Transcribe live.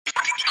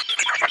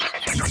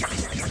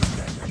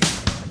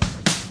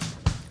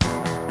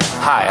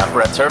Hi, I'm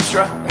Brett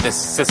Terpstra, and this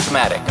is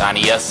Systematic on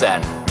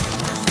ESN.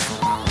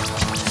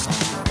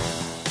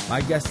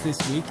 My guest this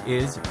week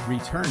is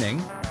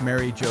returning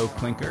Mary Jo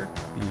Klinker,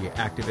 the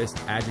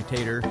activist,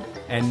 agitator,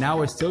 and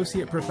now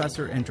Associate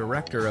Professor and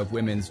Director of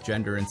Women's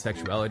Gender and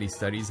Sexuality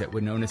Studies at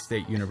Winona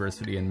State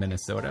University in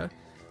Minnesota.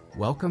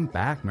 Welcome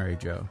back, Mary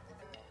Jo.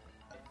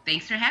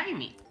 Thanks for having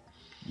me.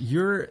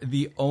 You're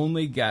the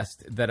only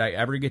guest that I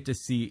ever get to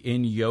see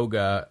in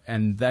yoga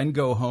and then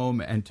go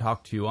home and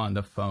talk to you on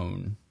the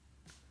phone,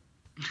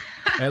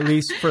 at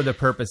least for the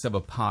purpose of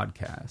a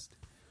podcast.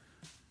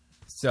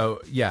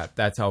 So, yeah,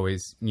 that's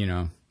always,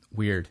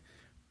 weird.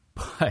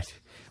 But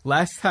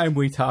last time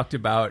we talked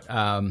about,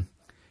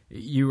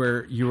 you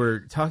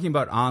were talking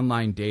about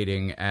online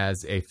dating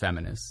as a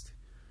feminist.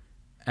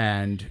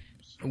 And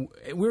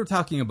we were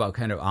talking about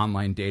kind of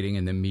online dating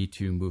and the Me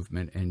Too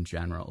movement in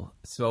general.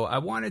 So I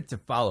wanted to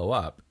follow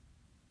up.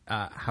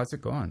 How's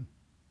it going?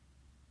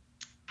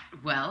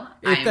 Well,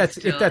 if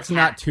that's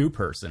not too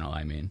personal,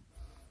 I mean.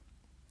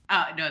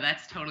 No,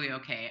 that's totally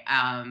okay.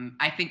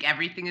 I think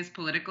everything is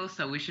political,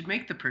 so we should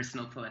make the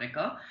personal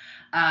political.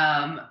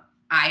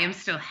 I am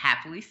still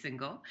happily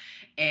single,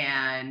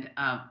 and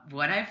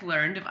what I've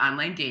learned of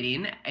online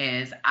dating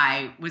is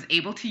I was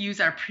able to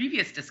use our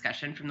previous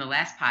discussion from the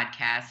last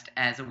podcast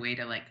as a way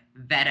to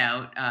vet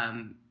out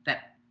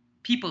that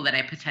people that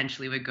I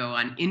potentially would go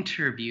on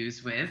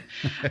interviews with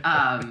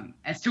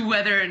as to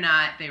whether or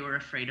not they were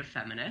afraid of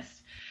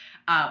feminists,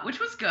 which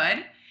was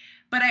good.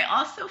 But I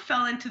also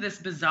fell into this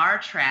bizarre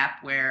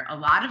trap where a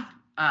lot of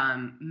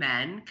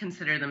men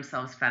consider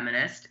themselves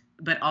feminist,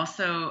 but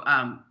also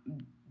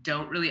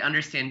don't really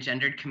understand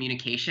gendered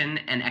communication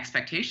and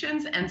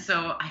expectations. And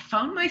so I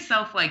found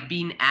myself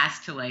being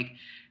asked to,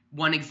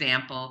 one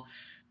example,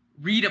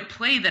 read a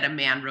play that a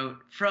man wrote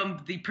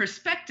from the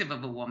perspective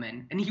of a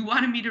woman. And he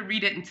wanted me to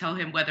read it and tell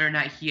him whether or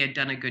not he had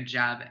done a good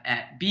job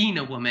at being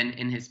a woman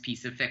in his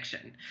piece of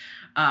fiction.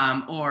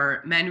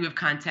 Or men who have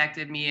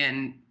contacted me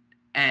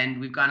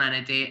and we've gone on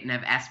a date and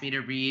have asked me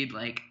to read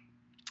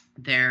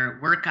their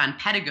work on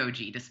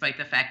pedagogy, despite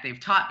the fact they've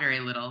taught very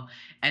little,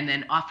 and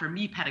then offer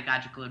me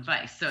pedagogical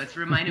advice. So it's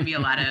reminded me a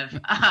lot of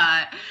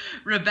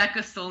Rebecca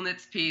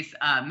Solnit's piece,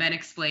 Men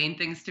Explain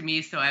Things to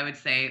Me. So I would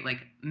say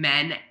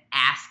men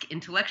ask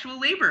intellectual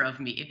labor of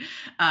me.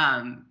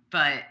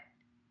 But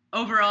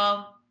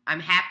overall, I'm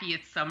happy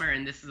it's summer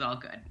and this is all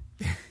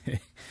good.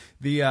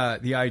 The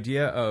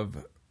idea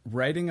of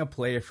writing a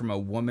play from a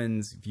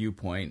woman's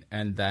viewpoint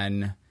and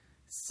then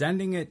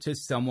sending it to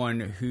someone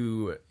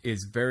who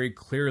is very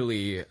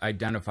clearly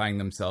identifying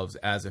themselves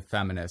as a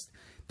feminist,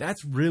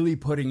 that's really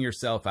putting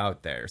yourself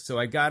out there. So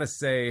I gotta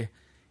say,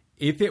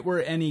 if it were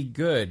any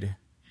good,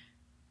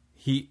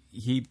 he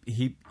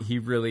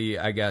really,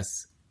 I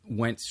guess,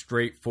 went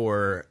straight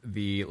for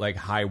the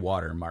high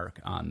water mark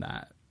on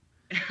that.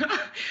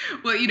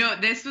 Well,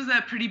 this was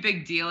a pretty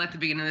big deal at the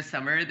beginning of the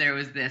summer. There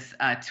was this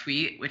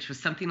tweet, which was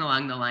something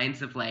along the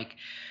lines of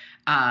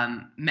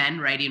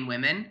men writing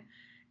women.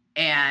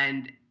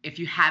 And if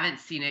you haven't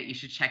seen it, you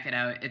should check it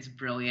out. It's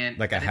brilliant.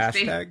 Like a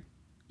hashtag?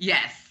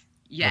 Yes.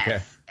 Okay.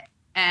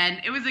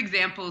 And it was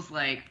examples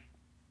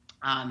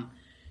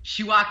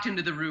she walked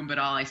into the room, but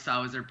all I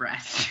saw was her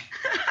breast.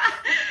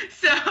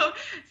 So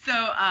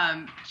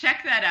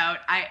check that out.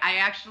 I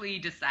actually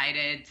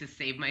decided to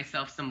save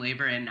myself some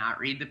labor and not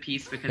read the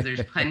piece because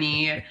there's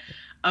plenty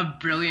of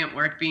brilliant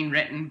work being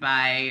written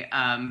by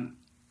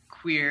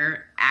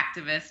queer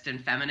activists and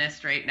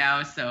feminists right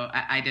now. So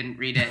I didn't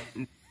read it.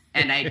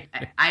 And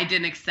I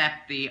didn't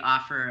accept the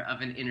offer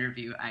of an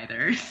interview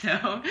either.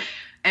 So,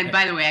 and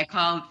by the way, I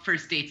call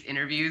first dates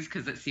interviews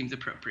because it seems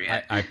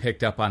appropriate. I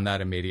picked up on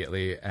that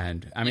immediately.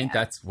 And I mean,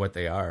 that's what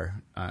they are.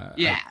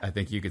 I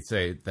think you could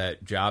say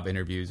that job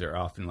interviews are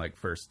often like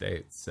first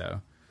dates. So.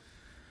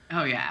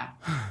 Oh, yeah.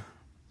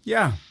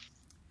 Yeah.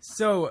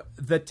 So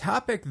the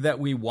topic that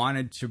we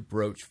wanted to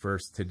broach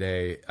first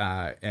today,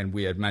 and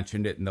we had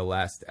mentioned it in the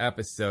last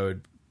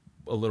episode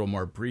a little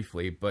more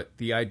briefly, but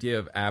the idea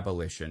of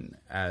abolition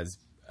as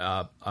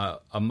a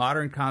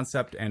modern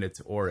concept and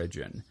its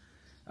origin.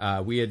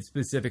 We had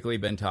specifically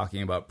been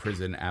talking about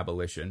prison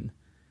abolition,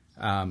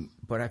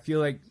 but I feel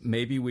like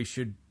maybe we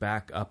should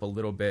back up a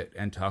little bit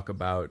and talk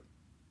about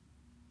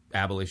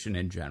abolition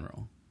in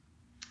general.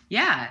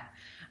 Yeah.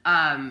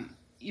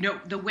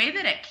 The way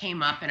that it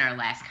came up in our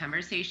last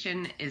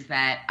conversation is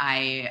that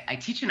I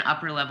teach an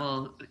upper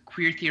level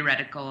queer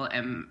theoretical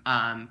and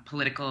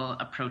political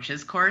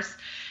approaches course.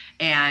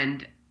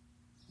 And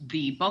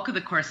the bulk of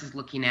the course is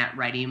looking at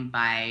writing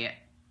by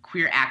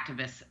queer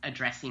activists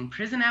addressing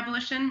prison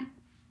abolition.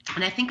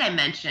 And I think I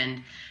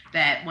mentioned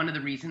that one of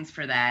the reasons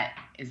for that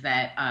is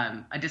that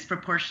a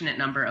disproportionate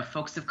number of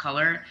folks of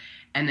color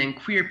and then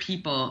queer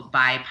people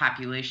by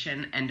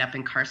population end up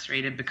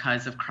incarcerated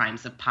because of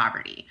crimes of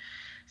poverty.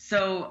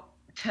 So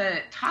to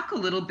talk a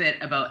little bit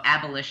about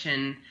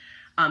abolition,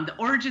 the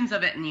origins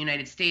of it in the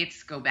United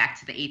States go back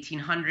to the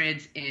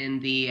 1800s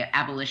in the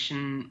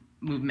abolition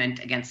movement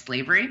against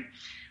slavery,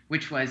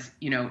 which was,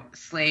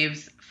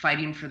 slaves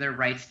fighting for their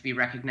rights to be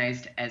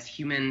recognized as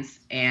humans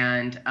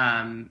and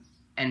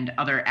and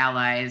other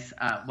allies,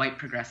 white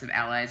progressive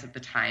allies of the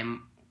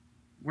time,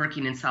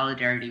 working in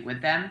solidarity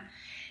with them.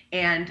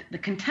 And the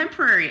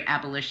contemporary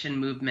abolition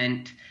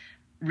movement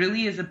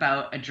really is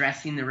about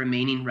addressing the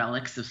remaining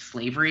relics of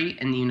slavery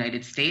in the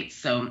United States.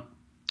 So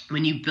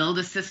when you build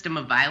a system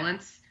of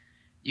violence,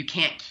 you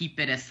can't keep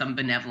it as some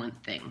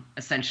benevolent thing,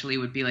 essentially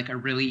would be like a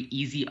really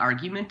easy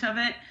argument of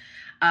it.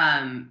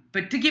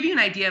 But to give you an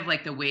idea of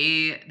like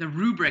the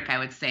rubric, I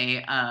would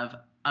say, of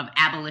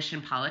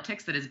abolition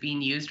politics that is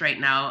being used right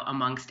now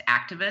amongst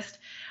activists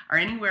are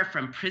anywhere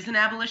from prison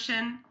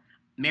abolition,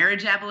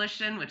 marriage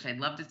abolition, which I'd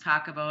love to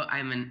talk about.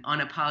 I'm an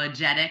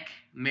unapologetic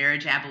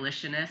marriage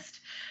abolitionist.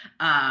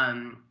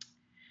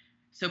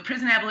 So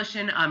prison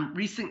abolition,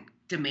 recent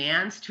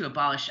demands to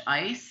abolish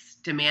ICE,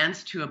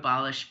 demands to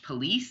abolish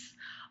police,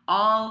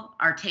 all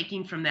are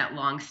taking from that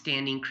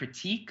long-standing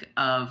critique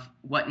of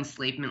what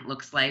enslavement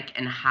looks like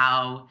and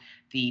how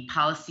the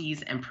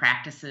policies and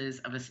practices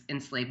of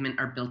enslavement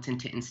are built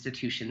into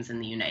institutions in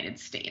the United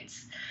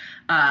States.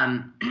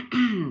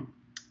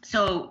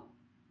 So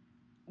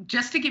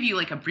just to give you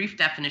like a brief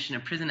definition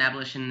of prison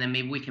abolition, then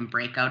maybe we can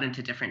break out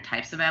into different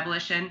types of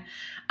abolition.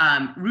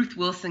 Ruth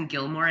Wilson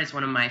Gilmore is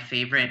one of my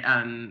favorite.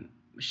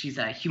 She's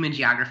a human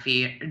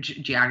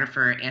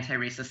geographer,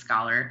 anti-racist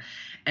scholar,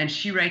 and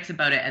she writes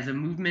about it as a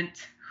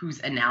movement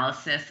whose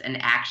analysis and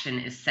action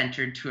is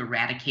centered to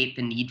eradicate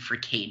the need for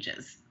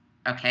cages.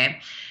 Okay?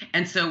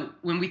 And so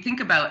when we think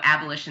about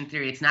abolition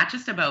theory, it's not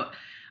just about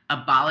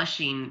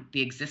abolishing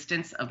the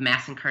existence of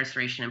mass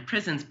incarceration in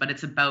prisons, but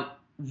it's about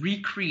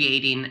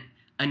recreating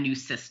a new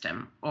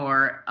system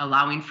or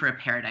allowing for a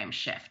paradigm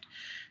shift.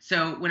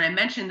 So when I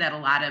mentioned that a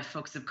lot of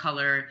folks of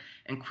color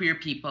and queer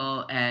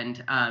people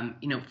and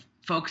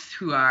folks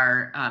who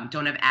are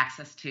don't have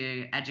access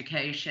to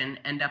education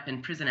end up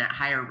in prison at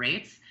higher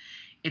rates,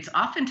 it's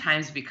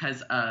oftentimes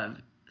because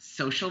of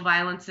social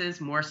violences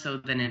more so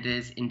than it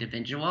is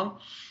individual.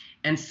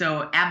 And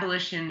so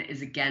abolition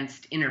is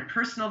against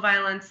interpersonal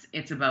violence.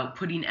 It's about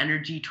putting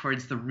energy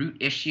towards the root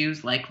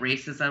issues like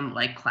racism,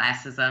 like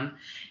classism,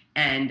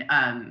 and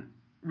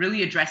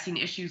really addressing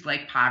issues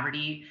like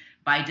poverty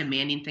by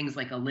demanding things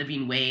like a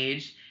living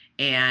wage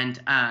and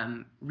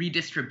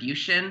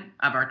redistribution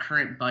of our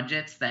current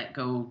budgets that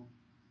go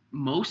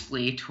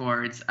mostly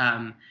towards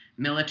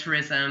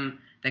militarism,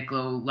 that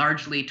go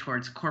largely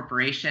towards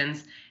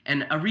corporations,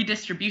 and a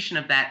redistribution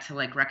of that to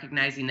like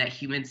recognizing that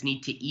humans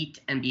need to eat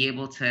and be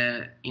able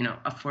to,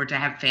 afford to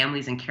have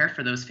families and care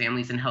for those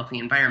families in healthy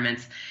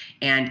environments.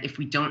 And if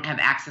we don't have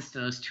access to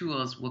those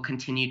tools, we'll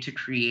continue to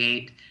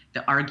create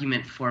the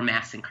argument for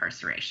mass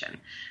incarceration.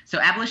 So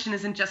abolition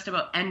isn't just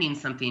about ending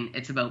something,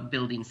 it's about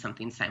building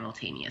something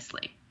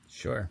simultaneously.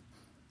 Sure.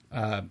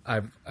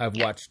 I've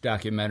watched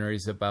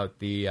documentaries about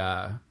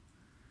the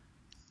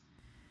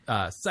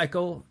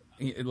cycle,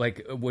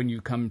 like when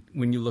you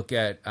look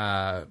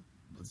at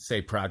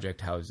say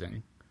project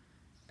housing,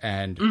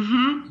 and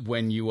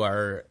when you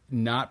are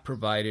not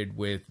provided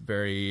with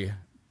very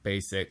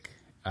basic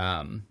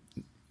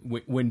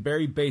when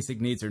very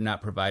basic needs are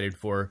not provided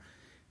for,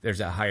 there's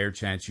a higher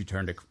chance you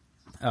turn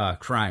to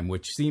crime,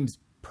 which seems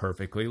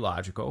perfectly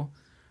logical.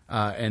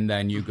 And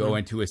then you go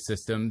into a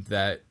system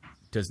that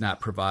does not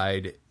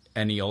provide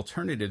any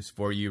alternatives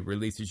for you,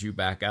 releases you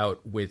back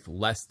out with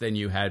less than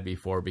you had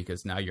before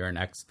because now you're an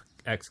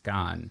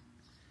ex-con.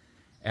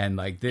 And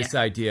like this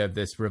idea of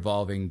this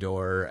revolving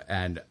door,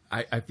 and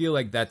I feel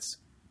like that's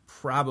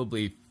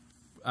probably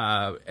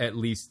at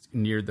least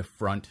near the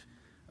front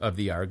of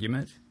the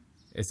argument.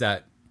 Is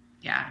that?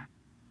 Yeah.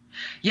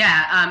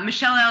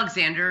 Michelle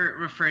Alexander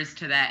refers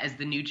to that as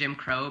the new Jim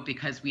Crow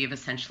because we have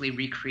essentially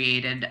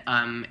recreated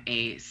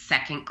a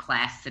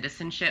second-class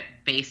citizenship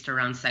based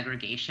around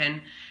segregation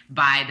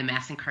by the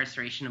mass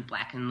incarceration of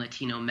Black and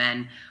Latino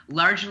men,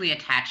 largely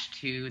attached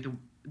to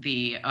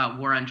the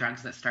war on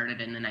drugs that started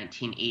in the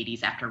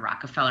 1980s after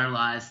Rockefeller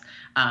laws,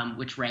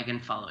 which Reagan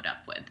followed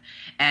up with.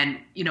 And,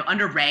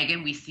 under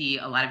Reagan, we see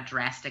a lot of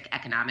drastic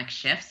economic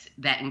shifts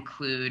that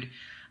include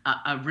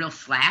a real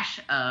slash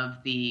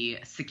of the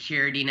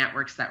security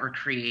networks that were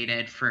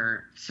created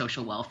for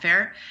social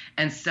welfare.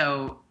 And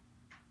so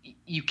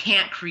you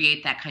can't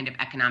create that kind of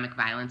economic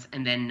violence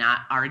and then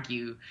not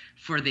argue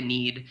for the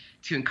need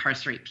to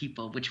incarcerate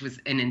people, which was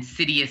an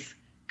insidious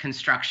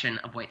construction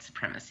of white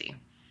supremacy.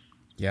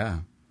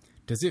 Yeah.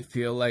 Does it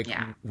feel like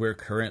we're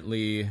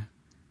currently,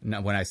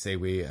 when I say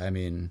we, I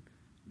mean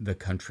the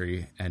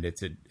country and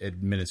its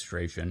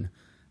administration,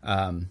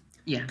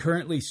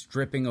 currently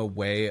stripping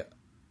away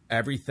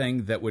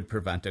everything that would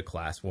prevent a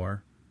class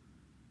war?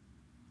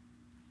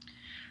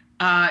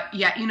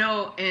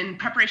 In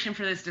preparation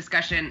for this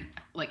discussion,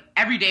 like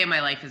every day of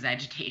my life is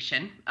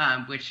agitation,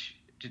 which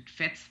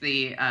fits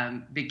the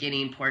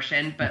beginning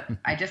portion. But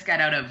I just got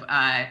out of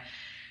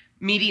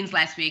meetings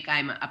last week.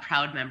 I'm a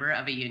proud member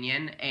of a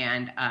union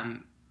and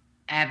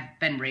have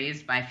been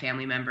raised by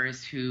family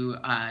members who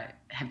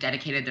have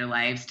dedicated their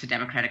lives to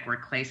democratic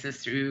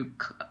workplaces through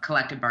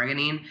collective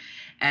bargaining.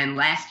 And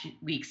last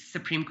week's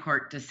Supreme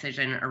Court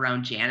decision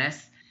around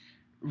Janus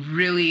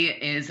really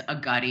is a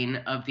gutting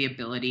of the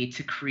ability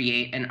to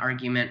create an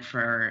argument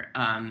for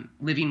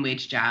living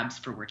wage jobs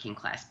for working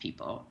class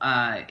people.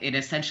 It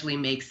essentially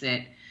makes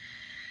it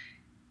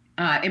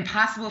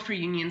impossible for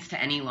unions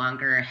to any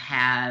longer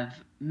have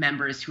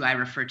members who I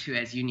refer to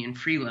as union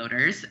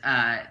freeloaders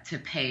to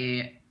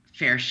pay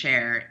fair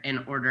share in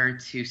order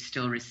to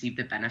still receive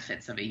the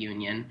benefits of a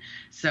union.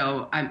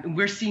 So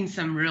we're seeing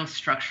some real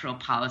structural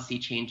policy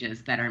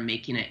changes that are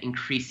making it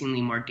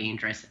increasingly more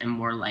dangerous and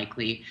more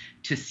likely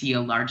to see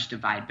a large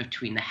divide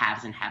between the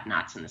haves and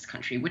have-nots in this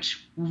country,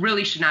 which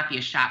really should not be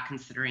a shock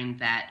considering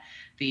that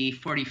the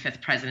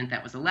 45th president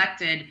that was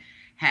elected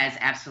has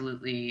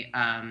absolutely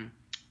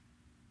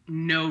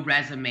no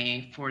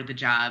resume for the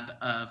job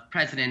of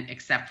president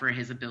except for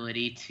his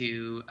ability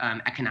to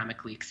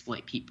economically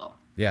exploit people.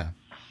 Yeah.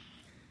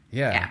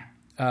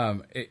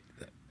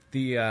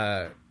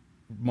 The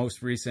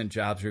most recent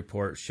jobs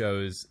report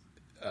shows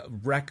a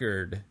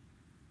record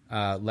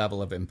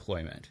level of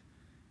employment.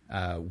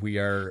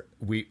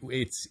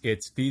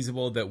 It's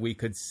feasible that we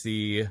could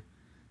see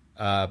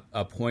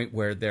a point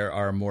where there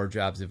are more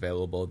jobs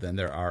available than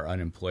there are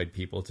unemployed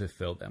people to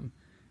fill them,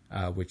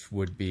 which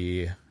would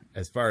be,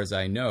 as far as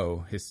I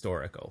know,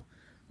 historical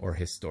or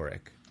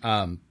historic.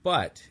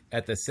 But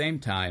at the same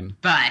time,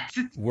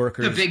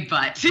 workers, the big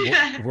but.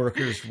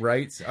 Workers'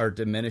 rights are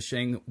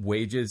diminishing.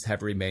 Wages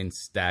have remained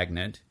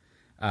stagnant.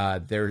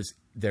 There's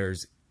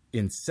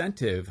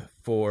incentive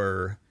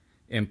for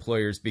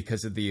employers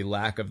because of the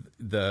lack of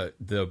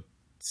the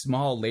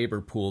small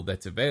labor pool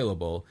that's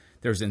available.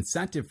 There's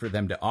incentive for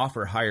them to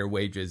offer higher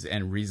wages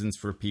and reasons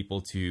for people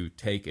to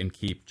take and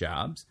keep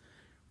jobs,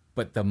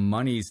 but the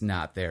money's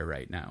not there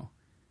right now.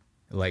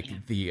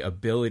 The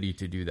ability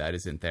to do that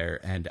isn't there,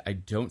 and I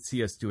don't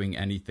see us doing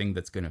anything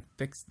that's going to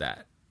fix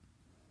that.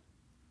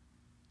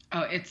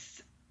 Oh,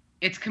 it's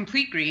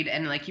complete greed,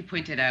 and like you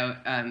pointed out,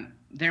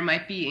 there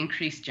might be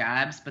increased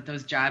jobs, but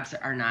those jobs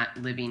are not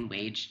living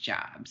wage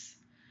jobs.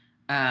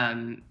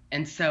 And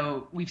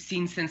so we've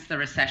seen since the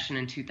recession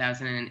in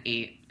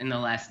 2008, in the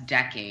last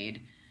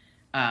decade,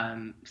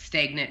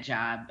 stagnant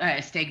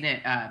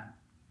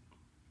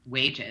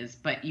wages,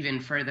 but even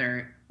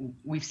further,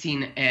 we've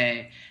seen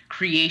a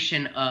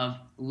creation of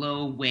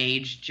low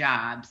wage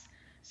jobs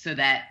so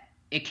that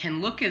it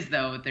can look as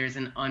though there's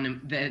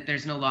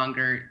no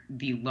longer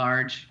the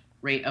large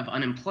rate of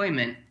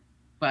unemployment,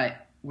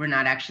 but we're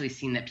not actually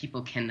seeing that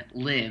people can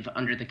live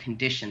under the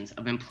conditions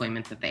of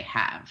employment that they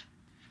have.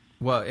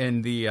 Well,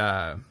 and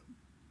I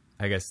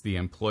guess the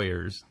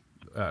employers,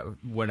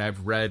 when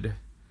I've read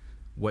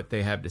what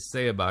they have to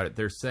say about it,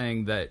 they're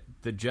saying that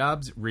the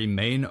jobs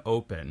remain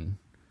open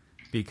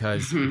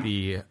because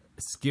the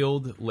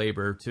skilled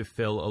labor to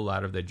fill a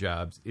lot of the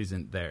jobs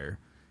isn't there.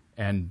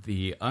 And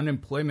the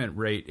unemployment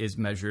rate is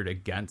measured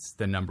against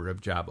the number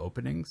of job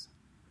openings.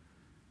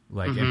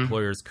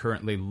 Employers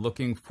currently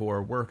looking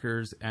for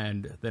workers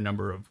and the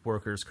number of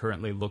workers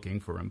currently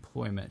looking for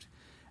employment.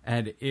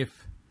 And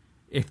if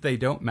they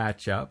don't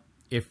match up,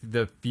 if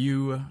the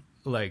few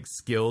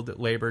skilled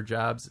labor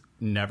jobs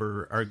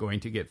never are going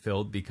to get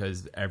filled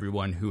because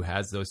everyone who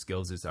has those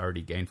skills is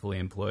already gainfully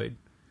employed,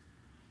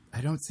 I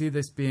don't see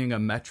this being a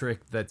metric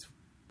that's...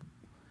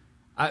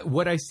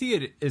 what I see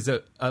it is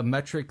a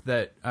metric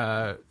that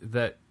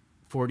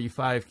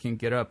 45 can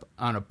get up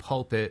on a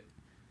pulpit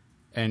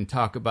and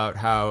talk about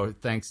how,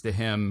 thanks to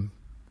him,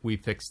 we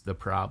fixed the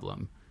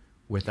problem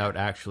without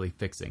actually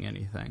fixing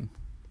anything.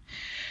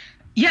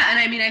 Yeah, and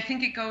I mean, I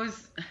think it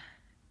goes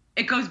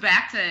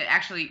back to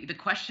actually the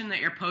question that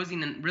you're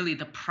posing, and really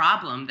the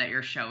problem that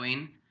you're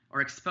showing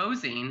or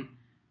exposing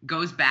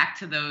goes back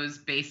to those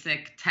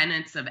basic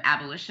tenets of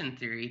abolition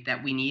theory,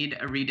 that we need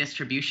a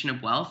redistribution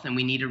of wealth and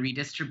we need a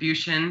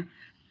redistribution.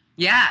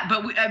 Yeah,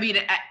 but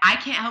I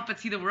can't help but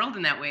see the world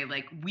in that way.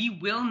 We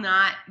will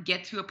not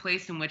get to a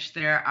place in which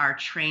there are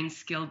trained,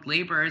 skilled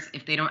laborers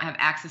if they don't have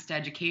access to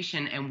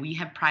education, and we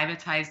have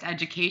privatized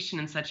education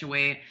in such a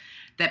way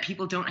that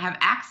people don't have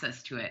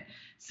access to it.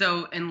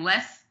 So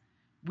unless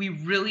we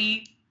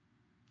really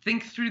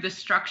think through the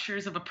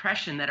structures of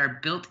oppression that are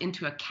built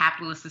into a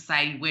capitalist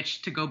society,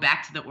 which, to go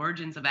back to the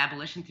origins of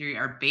abolition theory,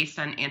 are based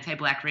on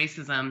anti-Black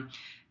racism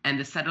and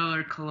the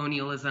settler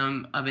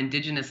colonialism of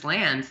indigenous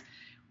lands,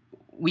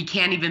 we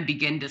can't even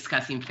begin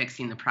discussing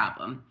fixing the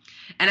problem.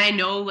 And I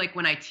know,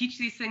 when I teach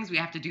these things, we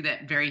have to do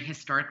that very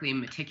historically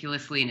and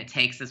meticulously, and it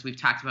takes, as we've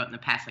talked about in the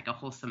past, a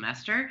whole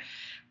semester.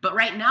 But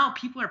right now,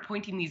 people are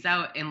pointing these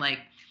out in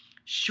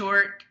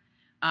short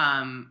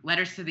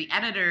letters to the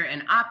editor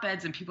and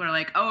op-eds, and people are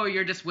like, oh,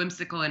 you're just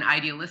whimsical and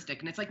idealistic.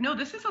 And it's no,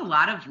 this is a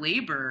lot of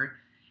labor,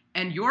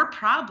 and your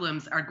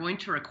problems are going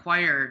to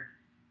require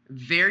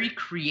very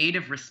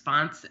creative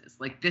responses.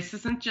 This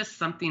isn't just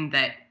something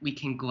that we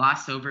can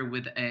gloss over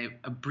with a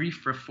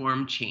brief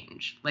reform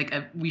change.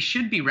 We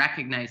should be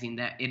recognizing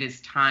that it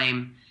is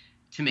time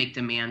to make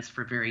demands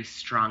for very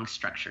strong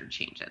structured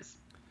changes.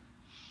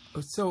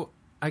 So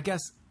I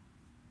guess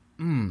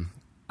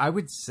I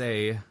would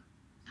say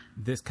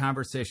this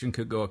conversation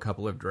could go a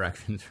couple of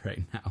directions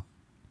right now.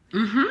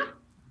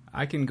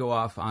 I can go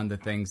off on the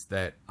things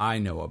that I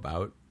know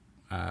about,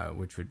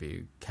 which would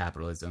be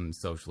capitalism,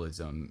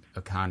 socialism,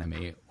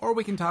 economy, or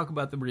we can talk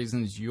about the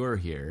reasons you're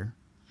here.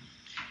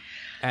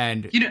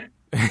 And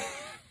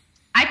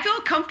I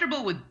feel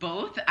comfortable with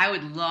both. I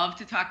would love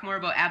to talk more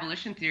about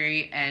abolition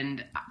theory,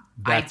 and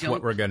that's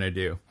what we're going to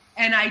do.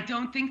 And I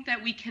don't think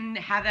that we can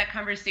have that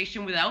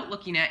conversation without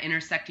looking at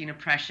intersecting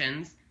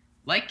oppressions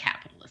like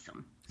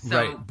capitalism. So,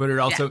 right, but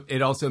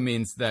it also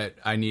means that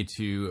I need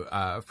to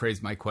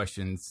phrase my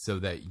questions so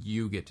that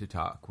you get to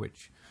talk,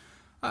 which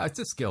it's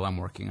a skill I'm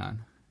working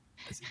on.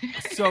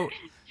 So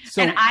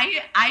and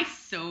I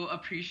so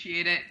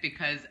appreciate it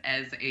because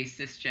as a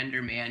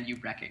cisgender man, you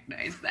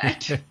recognize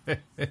that.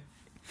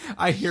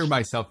 I hear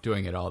myself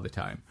doing it all the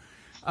time.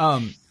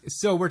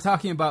 So we're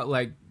talking about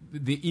like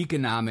the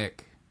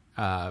economic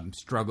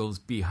struggles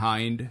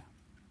behind,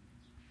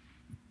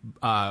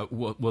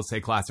 we'll say,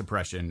 class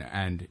oppression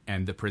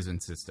and the prison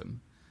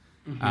system,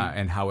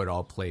 and how it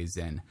all plays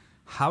in.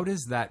 How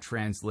does that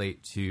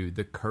translate to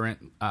the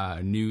current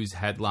news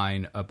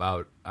headline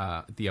about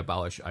the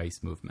Abolish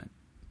ICE movement?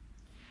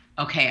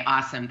 Okay,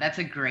 awesome. That's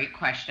a great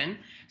question.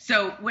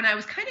 So when I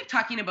was kind of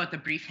talking about the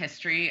brief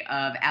history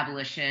of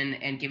abolition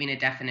and giving a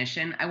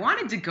definition, I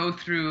wanted to go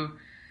through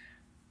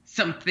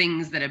some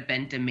things that have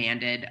been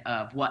demanded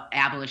of what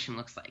abolition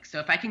looks like. So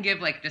if I can give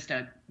like just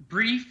a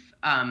brief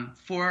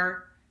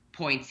 4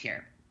 points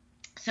here.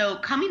 So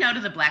coming out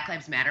of the Black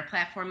Lives Matter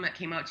platform that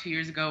came out 2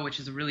 years ago, which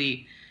is a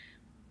really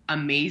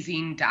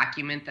amazing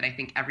document that I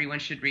think everyone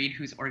should read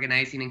who's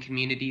organizing in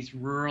communities,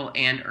 rural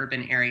and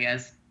urban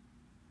areas.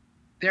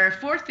 There are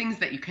 4 things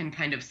that you can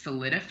kind of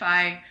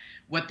solidify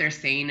what they're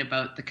saying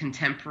about the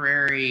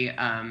contemporary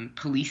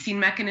policing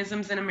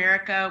mechanisms in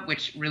America,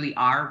 which really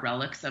are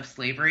relics of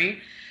slavery,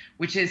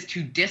 which is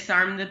to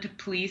disarm the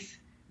police,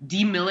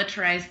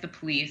 demilitarize the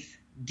police,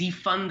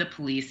 defund the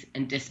police,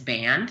 and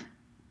disband.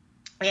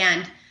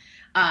 And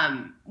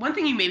one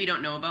thing you maybe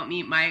don't know about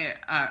me, my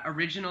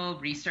original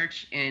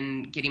research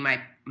in getting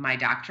my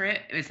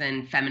doctorate is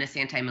in feminist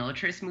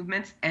anti-militarist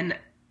movements. And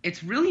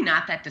it's really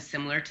not that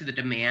dissimilar to the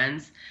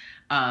demands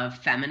of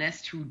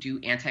feminists who do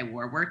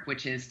anti-war work,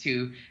 which is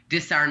to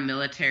disarm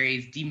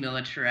militaries,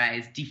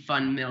 demilitarize,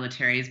 defund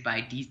militaries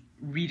by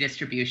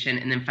redistribution,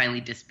 and then finally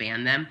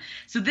disband them.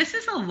 So this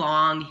is a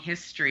long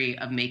history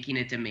of making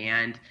a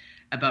demand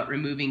about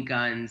removing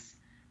guns,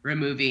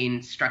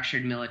 removing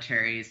structured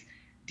militaries,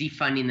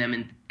 defunding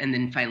them, and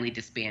then finally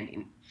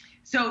disbanding.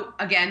 So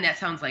again, that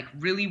sounds like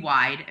really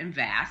wide and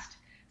vast.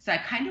 So I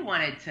kind of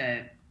wanted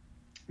to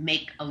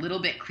make a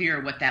little bit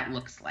clearer what that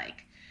looks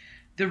like.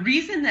 The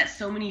reason that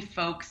so many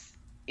folks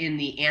in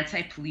the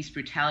anti-police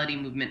brutality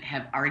movement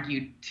have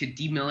argued to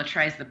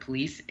demilitarize the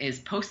police is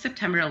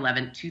post-September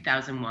 11,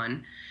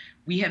 2001,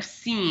 we have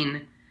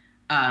seen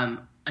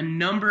a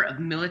number of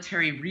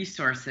military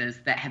resources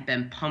that have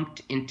been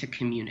pumped into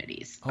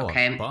communities.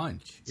 Okay? A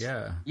bunch.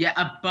 Yeah. Yeah,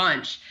 a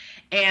bunch.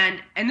 And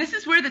this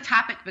is where the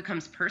topic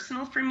becomes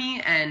personal for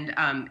me and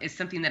is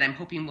something that I'm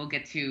hoping we'll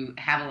get to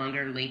have a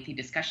longer, lengthy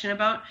discussion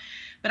about.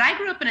 But I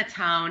grew up in a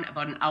town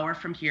about an hour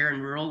from here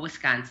in rural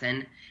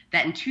Wisconsin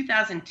that in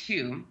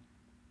 2002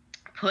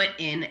 put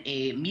in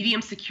a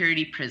medium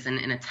security prison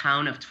in a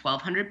town of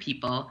 1,200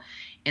 people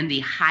in the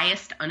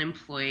highest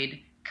unemployed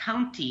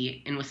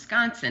county in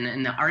Wisconsin.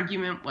 And the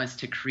argument was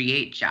to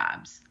create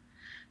jobs.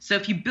 So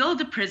if you build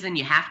a prison,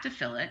 you have to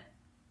fill it.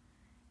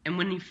 And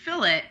when you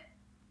fill it,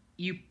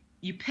 you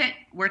pit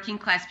working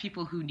class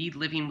people who need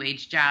living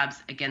wage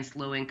jobs against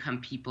low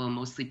income people,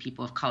 mostly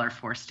people of color,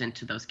 forced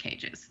into those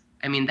cages.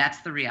 I mean, that's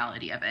the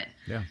reality of it.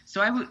 Yeah.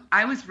 So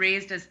I was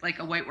raised as like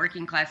a white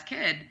working class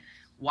kid,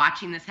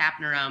 watching this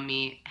happen around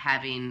me,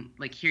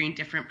 hearing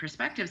different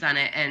perspectives on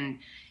it. And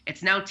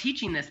it's now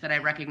teaching this that I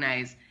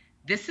recognize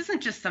this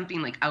isn't just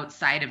something like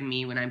outside of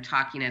me when I'm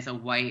talking as a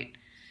white,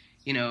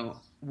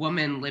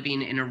 woman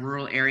living in a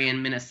rural area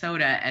in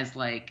Minnesota as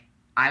like,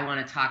 I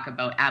want to talk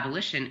about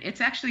abolition.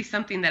 It's actually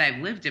something that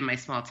I've lived in my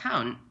small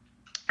town.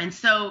 And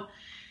so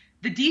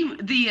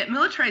the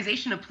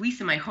militarization of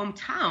police in my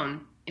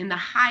hometown in the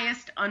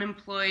highest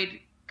unemployed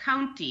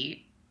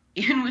county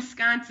in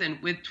Wisconsin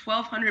with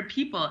 1,200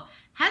 people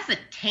has a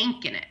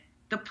tank in it.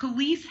 The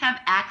police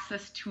have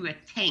access to a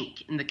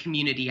tank in the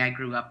community I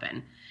grew up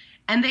in.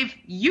 And they've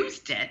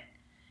used it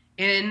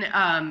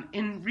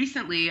in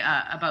recently,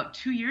 about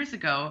 2 years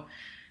ago,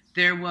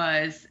 there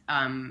was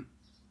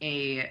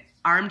a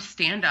armed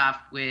standoff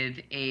with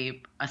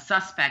a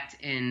suspect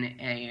in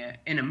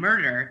a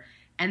murder,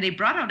 and they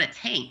brought out a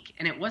tank.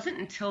 And it wasn't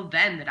until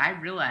then that I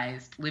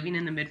realized, living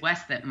in the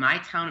Midwest, that my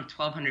town of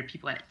 1,200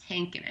 people had a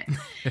tank in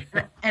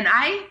it. And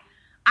I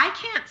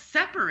can't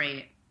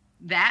separate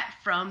that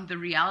from the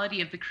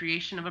reality of the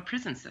creation of a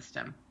prison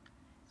system.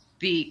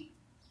 The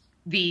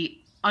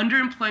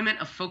underemployment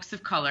of folks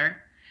of color,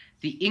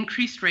 the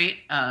increased rate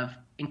of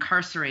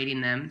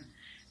incarcerating them,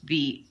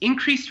 the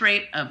increased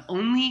rate of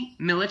only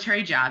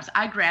military jobs.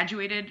 I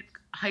graduated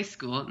high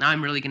school. Now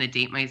I'm really going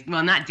to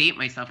not date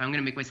myself. I'm going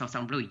to make myself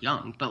sound really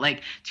young.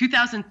 But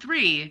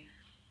 2003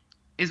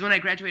 is when I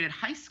graduated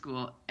high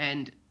school,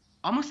 and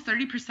almost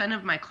 30%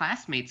 of my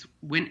classmates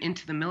went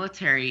into the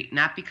military,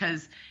 not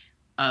because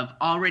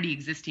already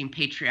existing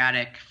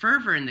patriotic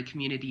fervor in the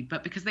community,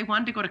 but because they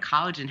wanted to go to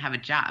college and have a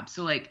job.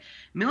 So like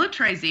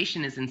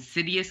militarization is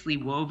insidiously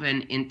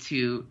woven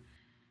into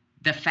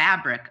the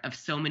fabric of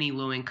so many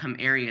low-income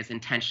areas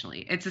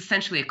intentionally. It's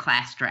essentially a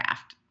class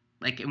draft,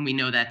 and we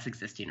know that's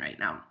existing right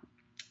now.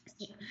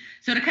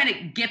 So to kind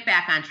of get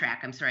back on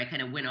track, I'm sorry, I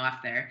kind of went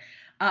off there.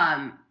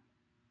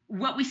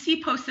 What we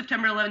see post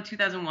September 11,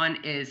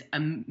 2001 is a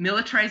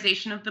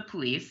militarization of the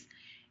police.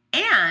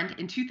 And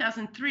in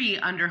 2003,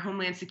 under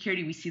Homeland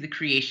Security, we see the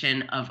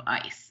creation of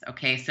ICE,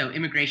 okay? So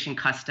Immigration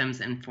Customs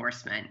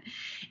Enforcement.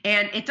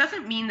 And it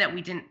doesn't mean that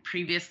we didn't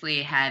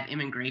previously have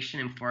immigration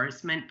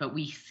enforcement, but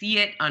we see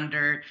it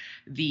under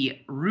the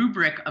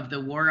rubric of the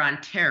war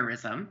on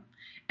terrorism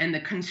and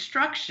the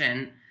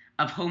construction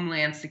of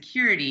Homeland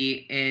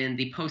Security in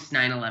the post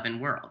 9/11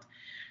 world.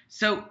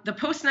 So the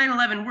post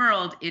 9/11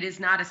 world, it is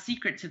not a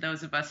secret to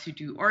those of us who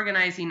do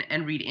organizing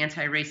and read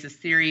anti-racist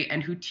theory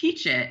and who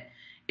teach it,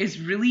 is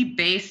really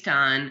based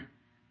on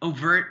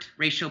overt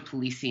racial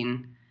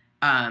policing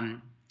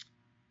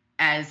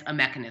as a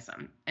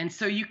mechanism. And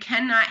so you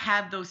cannot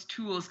have those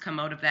tools come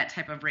out of that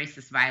type of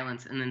racist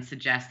violence and then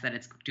suggest that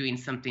it's doing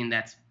something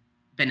that's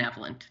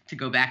benevolent, to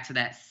go back to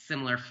that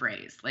similar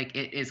phrase. Like,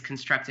 it is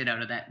constructed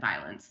out of that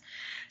violence.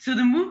 So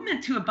the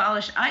movement to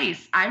abolish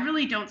ICE, I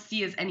really don't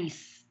see as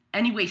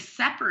any way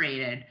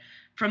separated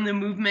from the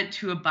movement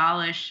to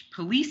abolish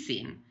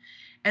policing.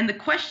 And the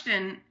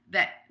question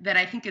that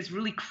I think is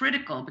really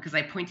critical, because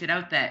I pointed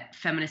out that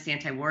feminist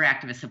anti-war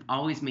activists have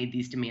always made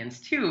these demands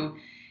too,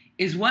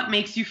 is what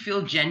makes you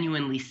feel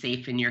genuinely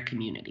safe in your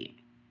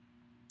community?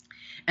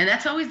 And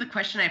that's always the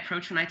question I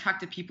approach when I talk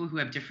to people who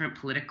have different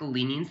political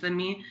leanings than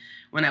me,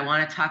 when I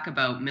want to talk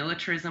about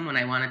militarism, when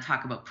I want to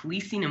talk about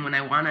policing, and when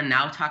I want to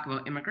now talk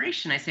about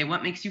immigration. I say,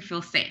 what makes you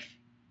feel safe?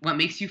 What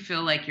makes you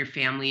feel like your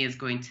family is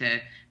going to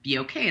be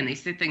okay? And they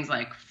say things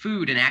like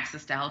food and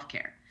access to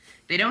healthcare.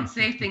 They don't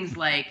say things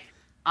like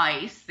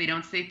ICE. They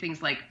don't say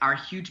things like our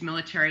huge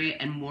military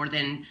and more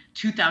than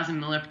 2,000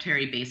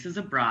 military bases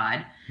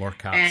abroad. More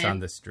cops on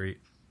the street.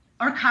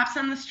 Or cops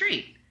on the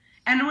street.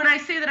 And when I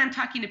say that I'm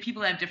talking to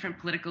people that have different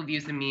political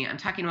views than me, I'm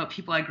talking about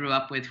people I grew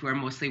up with who are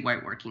mostly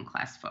white working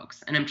class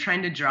folks. And I'm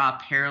trying to draw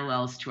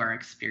parallels to our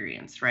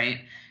experience,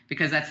 right?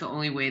 Because that's the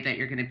only way that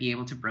you're going to be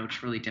able to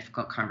broach really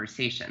difficult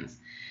conversations.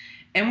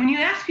 And when you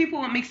ask people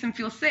what makes them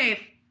feel safe,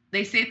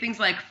 they say things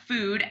like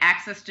food,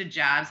 access to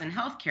jobs, and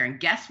healthcare. And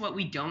guess what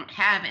we don't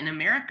have in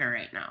America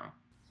right now?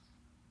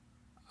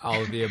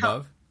 All of the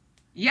above?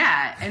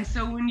 Yeah. And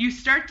so when you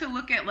start to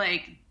look at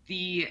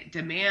the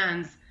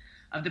demands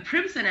of the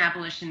prison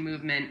abolition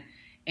movement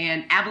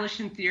and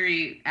abolition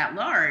theory at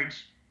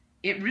large,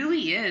 it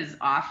really is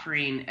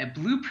offering a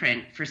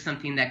blueprint for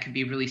something that could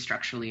be really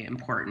structurally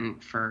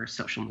important for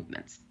social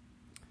movements.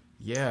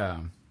 Yeah.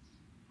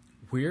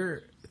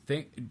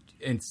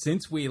 And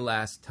since we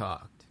last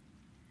talked,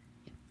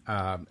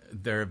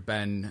 there have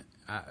been,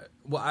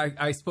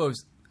 I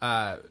suppose.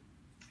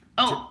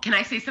 Can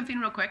I say something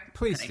real quick?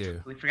 Please do. I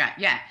totally forgot.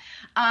 Yeah.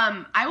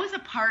 I was a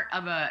part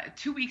of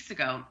 2 weeks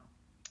ago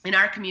in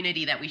our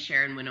community that we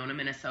share in Winona,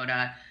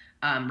 Minnesota,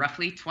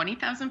 roughly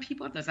 20,000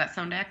 people. Does that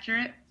sound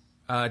accurate?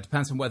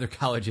 Depends on whether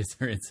colleges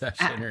are in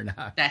session or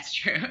not. That's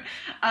true.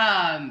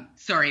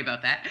 Sorry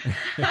about that.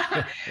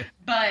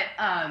 But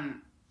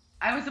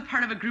I was a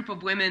part of a group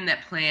of women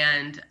that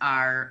planned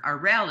our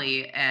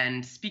rally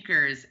and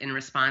speakers in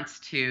response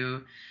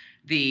to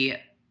the,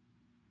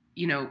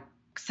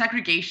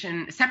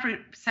 separation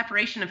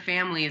of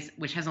families,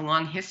 which has a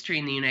long history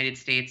in the United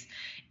States,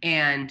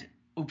 and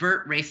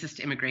overt racist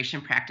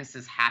immigration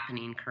practices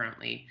happening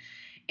currently.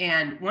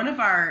 And one of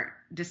our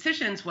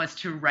decisions was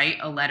to write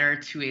a letter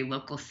to a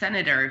local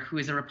senator who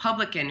is a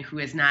Republican who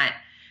has not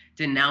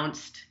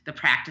denounced the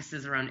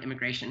practices around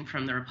immigration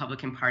from the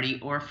Republican Party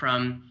or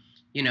from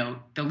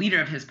the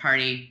leader of his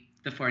party,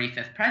 the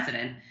 45th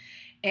president.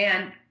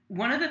 And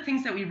one of the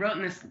things that we wrote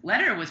in this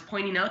letter was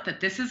pointing out that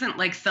this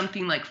isn't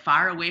something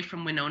far away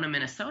from Winona,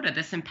 Minnesota.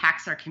 This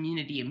impacts our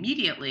community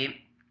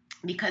immediately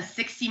because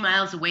 60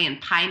 miles away in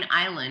Pine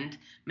Island,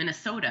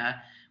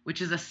 Minnesota,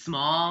 which is a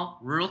small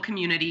rural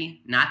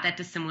community, not that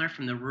dissimilar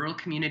from the rural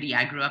community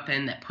I grew up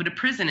in that put a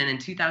prison in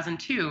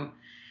 2002,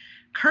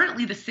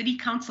 currently the city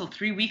council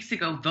 3 weeks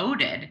ago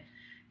voted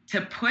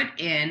to put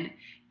in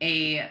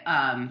a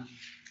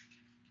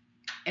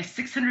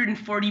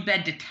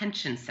 640-bed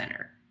detention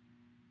center.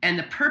 And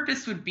the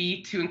purpose would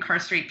be to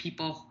incarcerate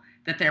people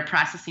that they're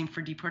processing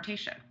for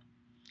deportation.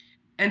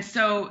 And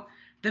so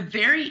the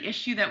very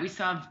issue that we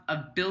saw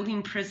of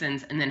building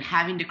prisons and then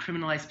having to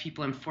criminalize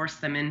people and force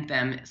them in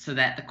them so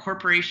that the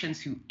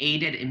corporations who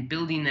aided in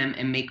building them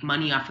and make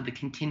money off of the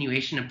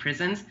continuation of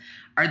prisons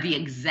are the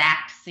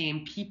exact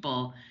same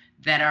people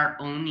that are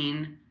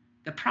owning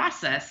the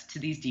process to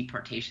these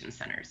deportation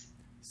centers.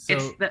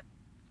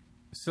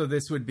 So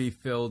this would be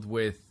filled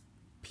with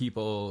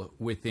people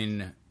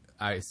within,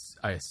 I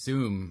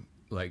assume,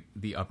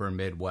 the upper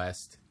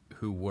Midwest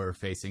who were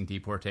facing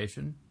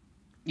deportation?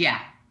 Yeah.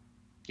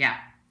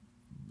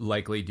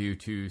 Likely due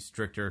to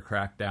stricter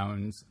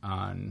crackdowns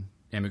on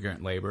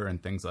immigrant labor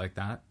and things like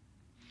that?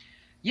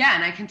 Yeah,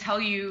 and I can tell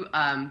you,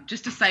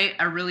 just to cite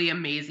a really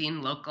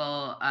amazing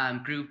local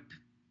group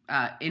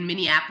in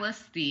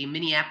Minneapolis, the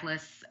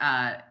Minneapolis,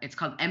 it's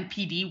called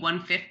MPD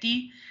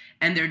 150,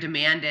 and their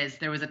demand is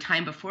there was a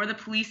time before the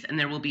police and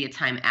there will be a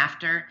time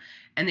after.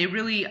 And they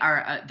really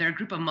are, they're a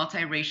group of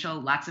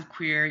multiracial, lots of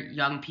queer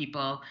young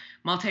people,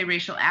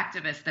 multiracial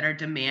activists that are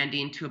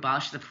demanding to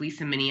abolish the police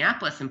in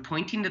Minneapolis and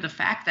pointing to the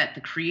fact that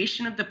the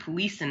creation of the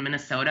police in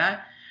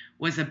Minnesota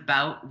was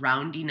about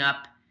rounding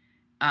up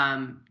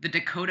the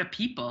Dakota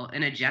people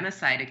in a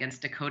genocide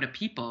against Dakota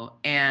people.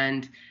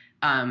 And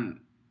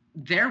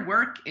their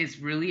work is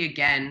really,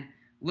 again,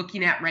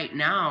 looking at right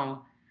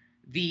now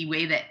the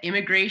way that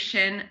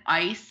immigration,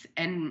 ICE,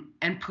 and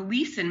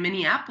police in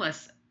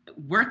Minneapolis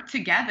work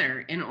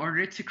together in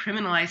order to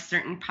criminalize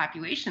certain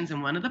populations.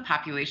 And one of the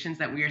populations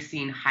that we are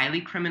seeing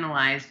highly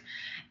criminalized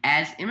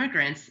as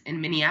immigrants in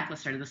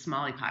Minneapolis are the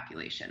Somali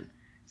population.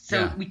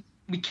 So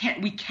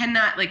we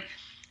cannot, like,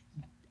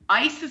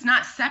 ICE is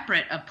not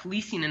separate of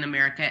policing in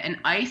America, and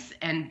ICE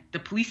and the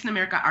police in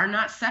America are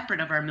not separate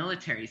of our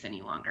militaries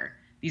any longer.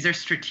 These are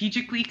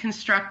strategically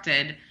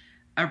constructed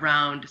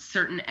around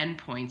certain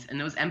endpoints, and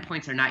those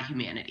endpoints are not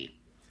humanity.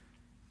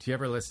 Do you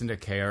ever listen to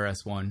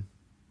KRS-One?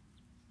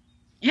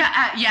 Yeah,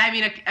 I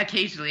mean,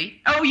 occasionally.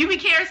 Oh, you mean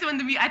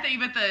KRS-One? I thought you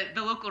meant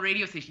the local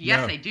radio station.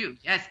 Yes, No. I do.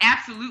 Yes,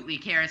 absolutely,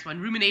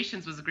 KRS-One.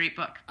 Ruminations was a great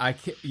book. I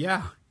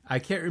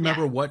can't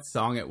remember what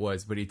song it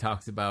was, but he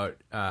talks about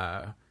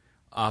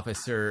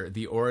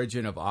the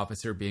origin of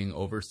officer being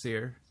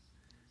overseer.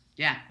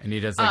 Yeah. And he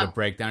does like a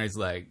breakdown. He's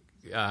like,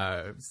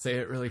 say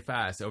it really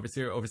fast.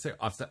 Overseer,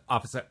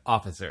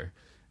 officer.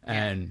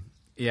 And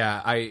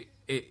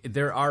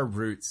there are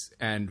roots,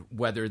 and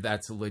whether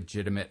that's a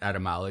legitimate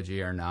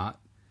etymology or not,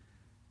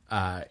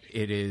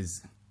 it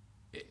is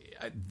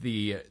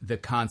the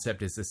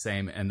concept is the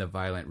same, and the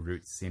violent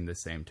roots seem the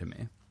same to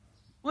me.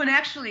 Well, and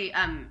actually,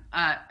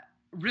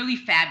 really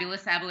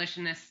fabulous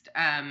abolitionist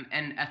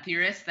and a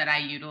theorist that I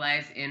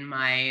utilize in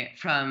my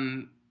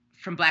from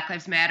Black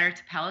Lives Matter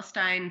to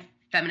Palestine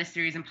Feminist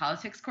Theories and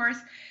Politics course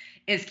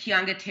is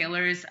Keonga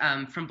Taylor's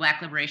From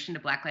Black Liberation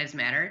to Black Lives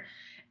Matter.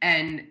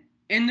 And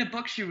in the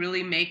book, she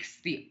really makes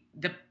the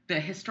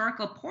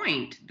historical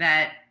point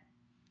that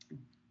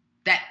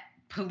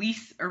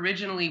police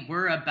originally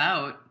were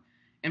about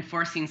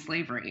enforcing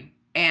slavery.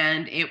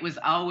 And it was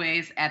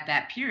always at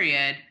that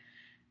period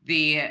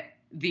the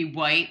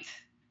white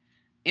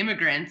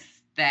immigrants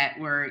that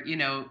were,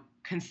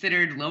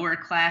 considered lower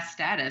class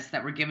status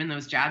that were given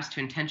those jobs to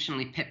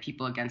intentionally pit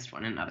people against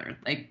one another.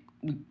 Like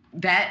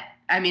that,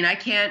 I mean, I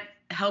can't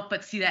help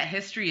but see that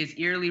history is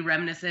eerily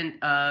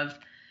reminiscent of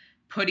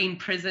putting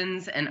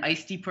prisons and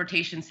ICE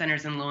deportation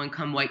centers in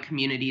low-income white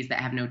communities that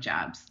have no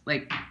jobs.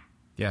 Like,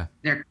 yeah,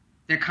 they're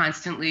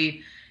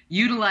constantly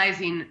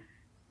utilizing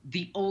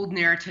the old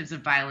narratives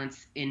of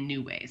violence in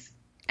new ways.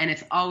 And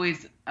it's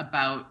always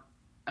about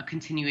a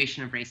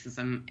continuation of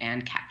racism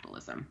and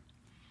capitalism.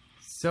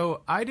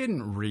 So I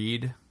didn't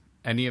read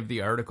any of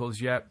the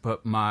articles yet,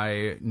 but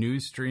my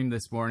news stream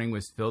this morning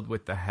was filled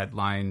with the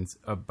headlines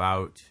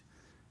about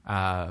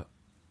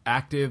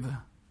active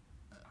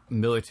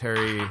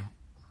military.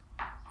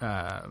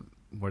 What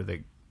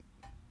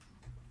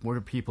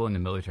are people in the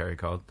military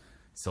called?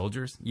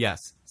 Soldiers?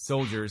 Yes,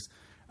 soldiers.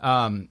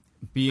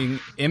 Being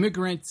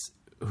immigrants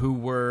who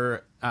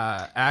were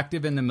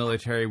active in the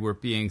military were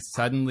being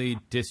suddenly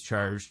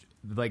discharged.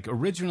 Like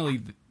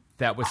originally,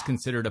 that was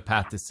considered a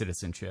path to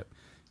citizenship.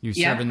 You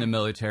serve in the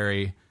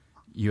military,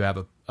 you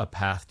have a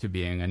path to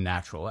being a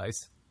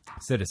naturalized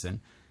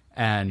citizen.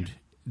 And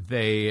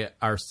they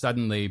are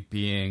suddenly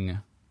being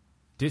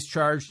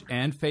discharged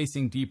and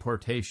facing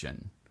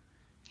deportation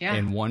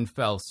in one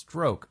fell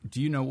stroke.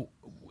 Do you know,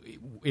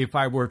 if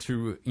I were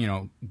to,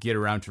 get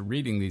around to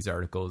reading these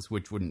articles,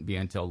 which wouldn't be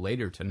until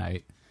later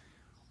tonight,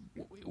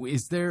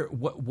 is there,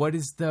 what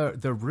is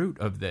the root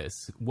of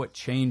this? What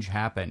change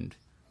happened?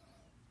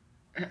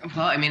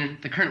 Well, I mean,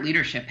 the current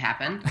leadership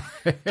happened.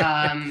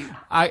 That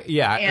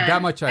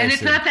much I And assume.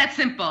 it's not that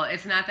simple.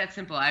 It's not that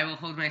simple. I will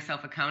hold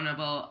myself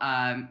accountable.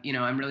 I'm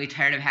really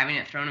tired of having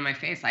it thrown in my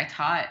face. I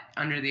taught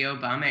under the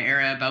Obama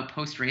era about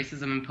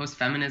post-racism and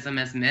post-feminism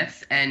as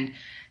myths, and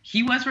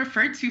he was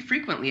referred to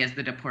frequently as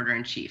the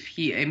deporter-in-chief.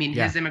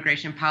 His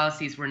immigration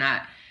policies were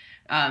not,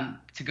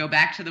 to go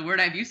back to the word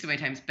I've used so many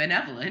times,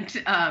 benevolent.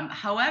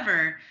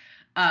 However,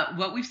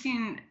 what we've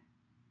seen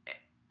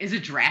is a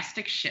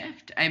drastic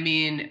shift. I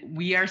mean,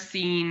 we are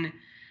seeing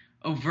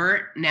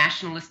overt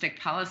nationalistic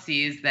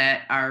policies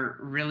that are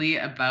really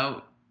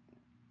about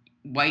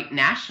white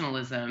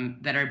nationalism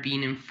that are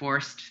being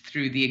enforced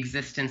through the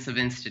existence of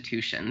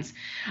institutions.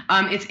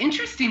 It's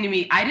interesting to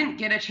me. I didn't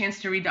get a chance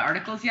to read the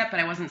articles yet, but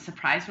I wasn't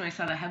surprised when I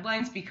saw the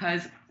headlines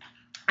because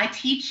I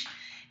teach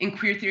in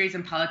queer theories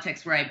and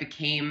politics, where I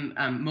became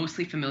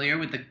mostly familiar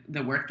with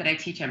the work that I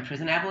teach on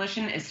prison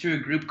abolition is through a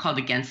group called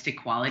Against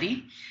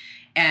Equality.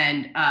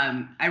 And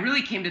I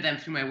really came to them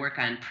through my work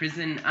on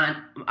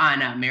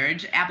on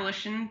marriage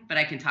abolition, but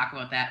I can talk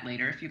about that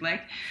later if you'd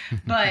like.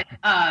 But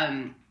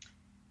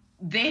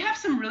they have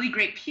some really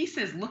great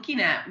pieces looking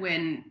at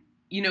when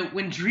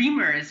when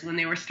Dreamers, when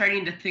they were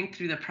starting to think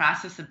through the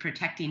process of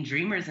protecting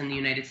Dreamers in the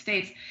United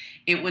States,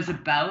 it was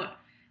about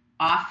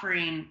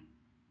offering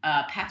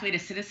a pathway to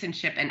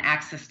citizenship and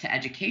access to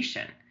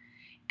education.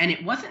 And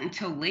it wasn't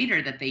until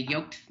later that they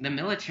yoked the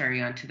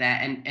military onto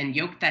that and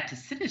yoked that to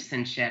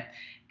citizenship.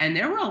 And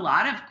there were a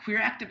lot of queer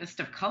activists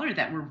of color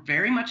that were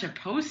very much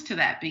opposed to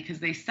that because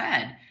they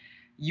said,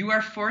 you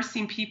are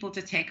forcing people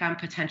to take on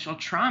potential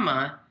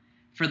trauma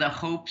for the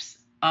hopes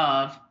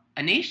of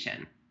a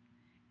nation.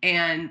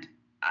 And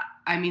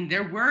I mean,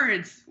 their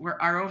words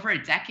are over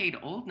a decade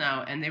old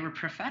now, and they were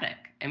prophetic.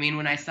 I mean,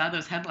 when I saw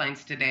those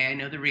headlines today, I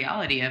know the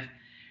reality of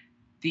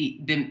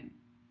the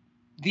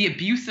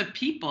abuse of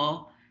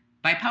people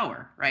by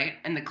power, right?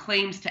 And the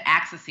claims to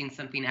accessing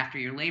something after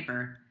your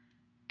labor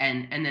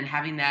and then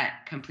having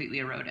that completely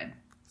eroded.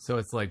 So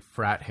it's like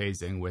frat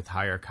hazing with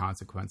higher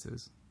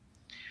consequences.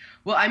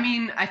 Well, I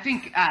mean, I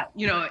think, I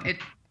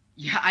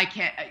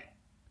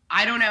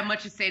don't have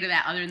much to say to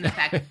that other than the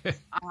fact that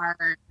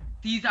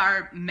these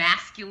are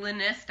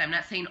masculinist. I'm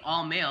not saying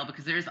all male,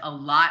 because there's a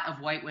lot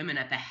of white women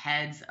at the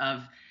heads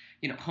of,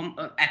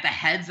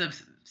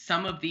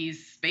 some of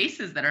these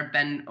spaces that have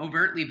been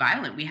overtly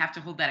violent. We have to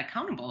hold that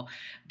accountable.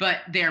 But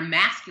they're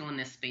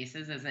masculinist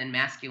spaces, as in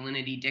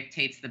masculinity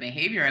dictates the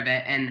behavior of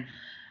it. And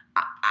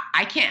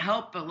I can't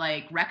help but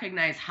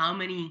recognize how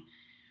many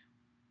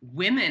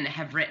women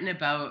have written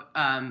about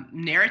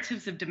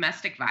narratives of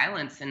domestic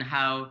violence and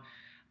how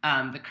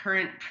the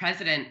current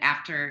president,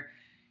 after,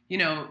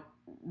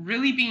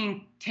 really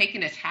being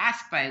taken to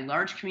task by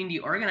large community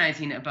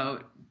organizing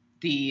about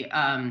the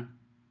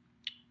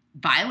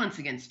violence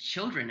against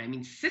children. I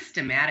mean,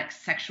 systematic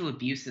sexual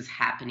abuse is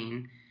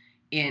happening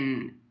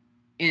in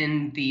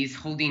these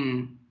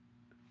holding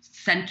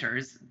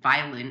centers,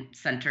 violent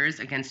centers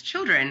against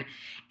children.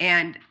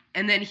 And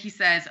then he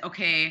says,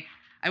 okay,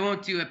 I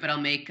won't do it, but I'll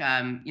make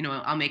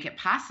it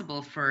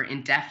possible for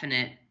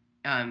indefinite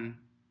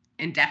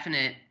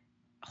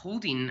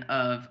holding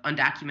of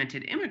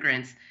undocumented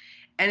immigrants.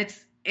 And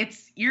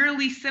it's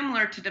eerily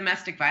similar to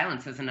domestic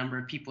violence, as a number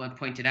of people have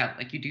pointed out.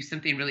 Like, you do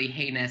something really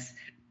heinous,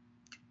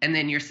 and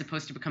then you're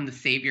supposed to become the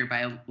savior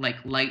by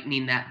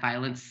lightening that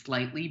violence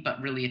slightly, but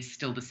really it's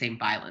still the same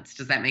violence.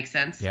 Does that make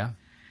sense? Yeah.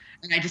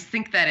 And I just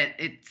think that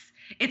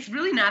it's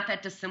really not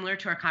that dissimilar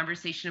to our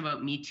conversation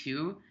about Me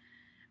Too.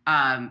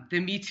 The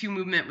Me Too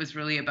movement was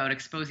really about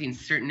exposing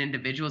certain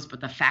individuals, but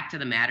the fact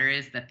of the matter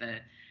is that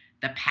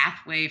the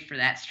pathway for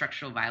that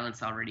structural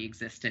violence already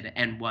existed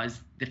and was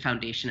the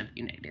foundation of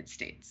the United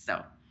States.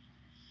 So,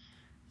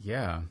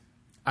 yeah,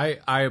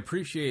 I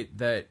appreciate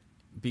that,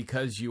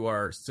 because you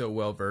are so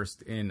well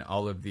versed in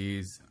all of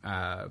these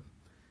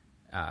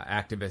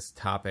activist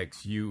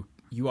topics. You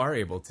are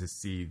able to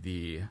see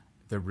the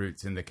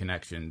roots and the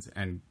connections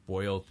and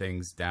boil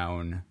things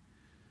down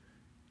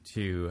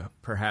to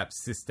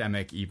perhaps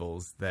systemic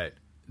evils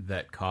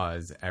that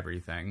cause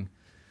everything.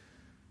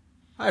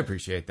 I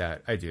appreciate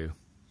that. I do.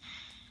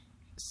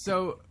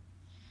 So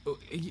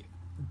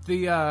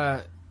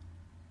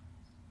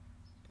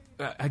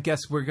I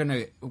guess we're going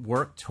to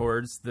work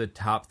towards the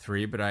top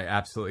three, but I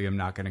absolutely am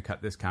not going to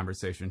cut this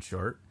conversation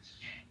short.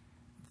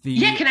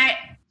 Can I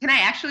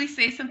actually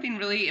say something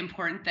really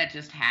important that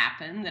just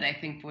happened that I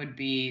think would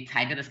be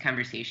tied to this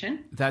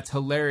conversation? That's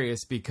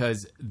hilarious,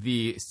 because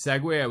the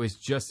segue I was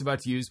just about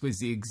to use was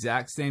the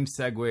exact same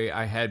segue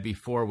I had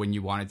before when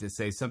you wanted to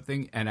say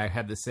something, and I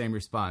had the same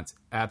response.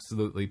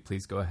 Absolutely.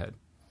 Please go ahead.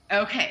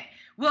 Okay.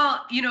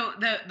 Well,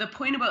 the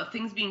point about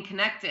things being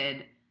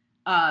connected,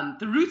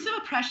 the roots of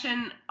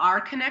oppression are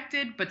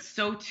connected, but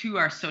so too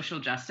are social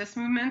justice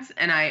movements.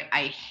 And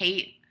I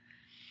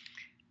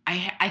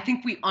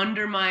think we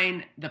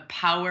undermine the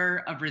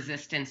power of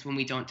resistance when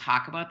we don't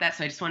talk about that.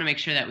 So I just want to make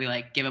sure that we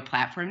give a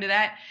platform to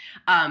that.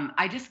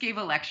 I just gave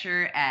a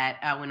lecture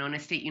at Winona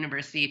State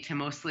University to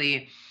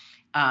mostly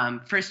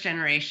first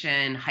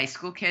generation high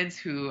school kids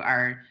who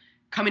are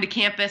coming to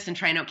campus and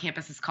trying out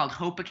campus. It's called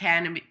Hope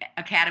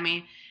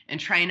Academy and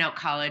trying out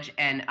college.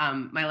 And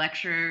my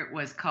lecture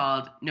was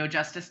called No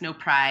Justice, No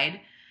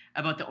Pride,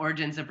 about the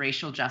origins of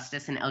racial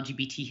justice and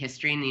LGBT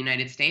history in the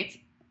United States.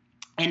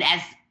 And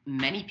as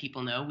many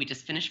people know, we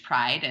just finished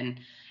Pride, and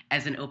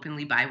as an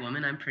openly bi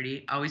woman, I'm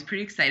always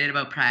pretty excited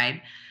about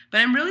Pride.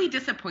 But I'm really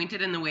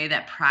disappointed in the way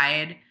that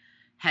Pride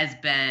has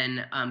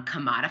been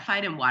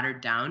commodified and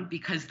watered down,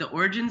 because the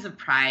origins of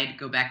Pride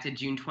go back to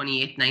June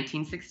 28th,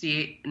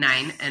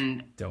 1969.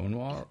 And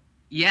Stonewall?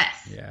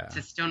 Yes, yeah.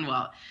 To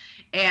Stonewall.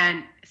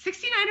 And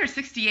 69 or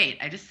 68,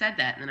 I just said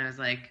that, and then I was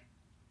like,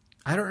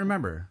 I don't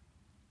remember.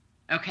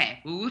 Okay,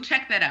 well, we'll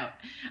check that out.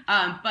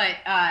 But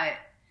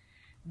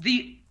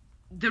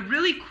the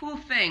really cool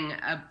thing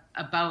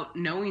about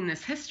knowing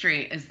this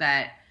history is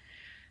that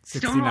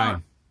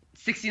 69.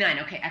 69.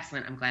 Okay,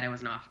 excellent. I'm glad I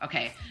wasn't off.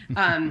 Okay.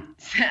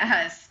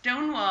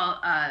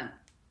 Stonewall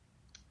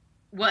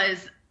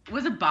was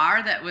a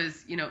bar that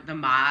was, the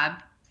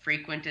mob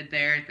frequented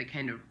there. They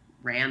kind of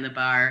ran the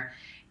bar.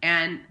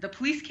 And the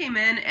police came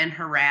in and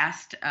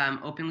harassed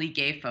openly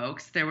gay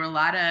folks. There were a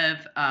lot of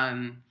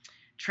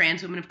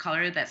trans women of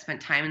color that spent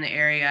time in the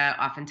area,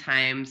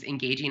 oftentimes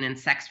engaging in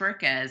sex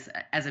work as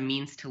a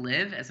means to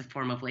live, as a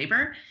form of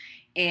labor.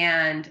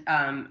 And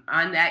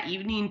on that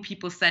evening,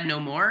 people said no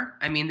more.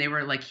 I mean, they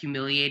were like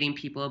humiliating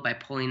people by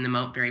pulling them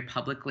out very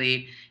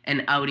publicly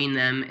and outing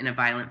them in a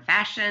violent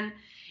fashion.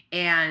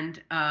 And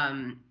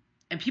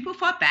people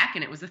fought back,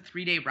 and it was a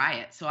 3-day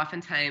riot. So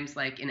oftentimes,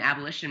 like in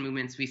abolition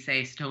movements, we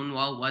say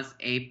Stonewall was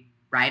a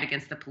riot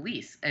against the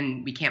police.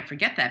 And we can't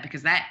forget that,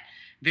 because that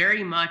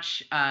very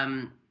much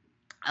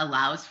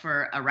allows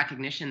for a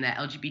recognition that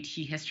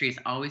LGBT history has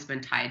always been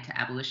tied to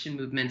abolition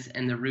movements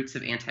and the roots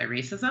of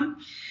anti-racism.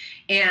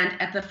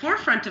 And at the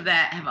forefront of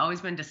that have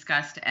always been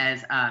discussed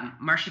as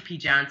Marsha P.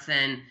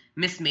 Johnson,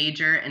 Miss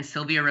Major, and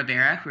Sylvia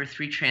Rivera, who are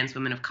 3 trans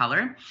women of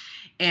color,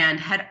 and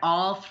had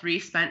all 3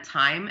 spent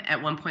time at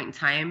one point in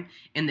time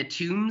in the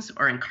Tombs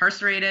or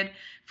incarcerated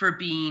for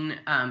being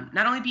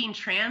not only being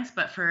trans,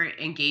 but for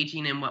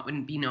engaging in what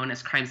would be known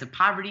as crimes of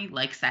poverty,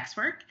 like sex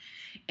work.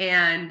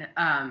 And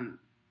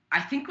I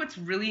think what's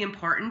really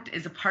important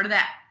is a part of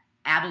that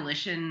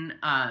abolition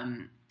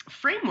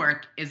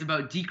framework is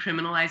about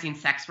decriminalizing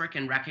sex work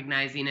and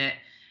recognizing it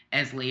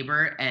as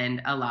labor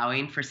and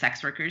allowing for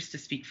sex workers to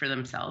speak for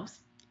themselves.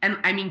 And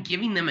I mean,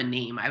 giving them a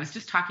name. I was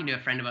just talking to a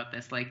friend about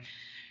this. Like,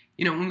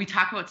 you know, when we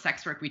talk about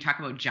sex work, we talk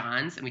about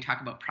Johns and we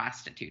talk about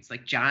prostitutes.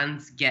 Like,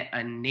 Johns get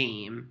a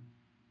name,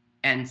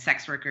 and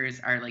sex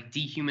workers are like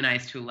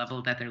dehumanized to a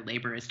level that their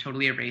labor is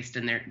totally erased,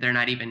 and they're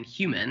not even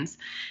humans.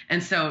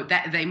 And so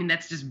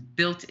that's just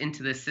built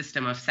into the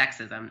system of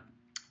sexism.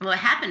 Well, what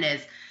happened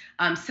is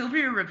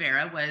Sylvia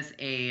Rivera was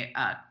a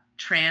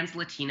trans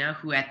Latina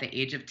who at the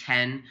age of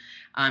 10,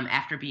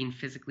 after being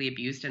physically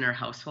abused in her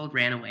household,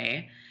 ran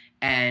away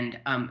and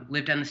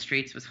lived on the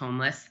streets, was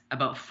homeless.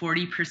 About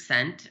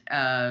 40%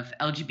 of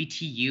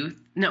LGBT youth,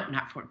 no,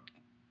 not 40,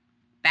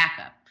 back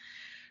up.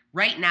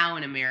 Right now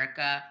in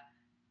America,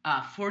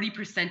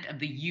 40% of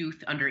the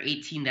youth under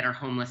 18 that are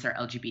homeless are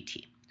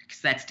LGBT, because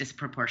that's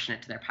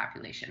disproportionate to their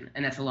population.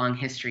 And that's a long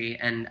history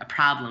and a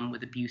problem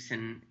with abuse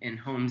in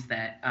homes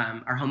that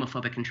are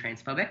homophobic and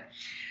transphobic.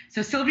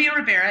 So Sylvia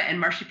Rivera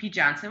and Marsha P.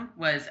 Johnson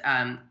was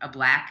a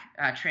Black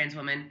trans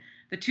woman.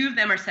 The 2 of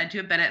them are said to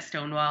have been at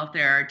Stonewall.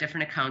 There are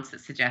different accounts that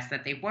suggest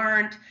that they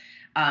weren't.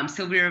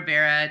 Sylvia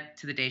Rivera,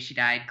 to the day she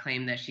died,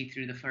 claimed that she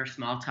threw the first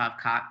Molotov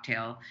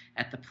cocktail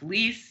at the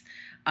police.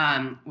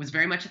 Was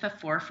very much at the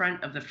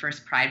forefront of the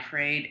first Pride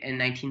Parade in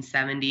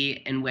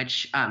 1970, in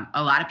which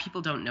a lot of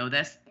people don't know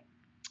this,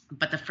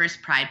 but the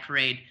first Pride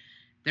Parade,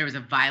 there was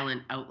a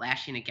violent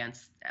outlashing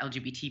against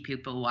LGBT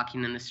people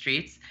walking in the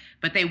streets,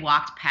 but they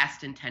walked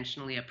past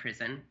intentionally a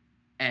prison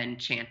and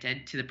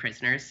chanted to the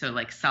prisoners. So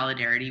like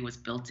solidarity was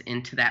built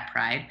into that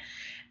pride.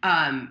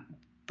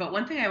 But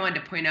one thing I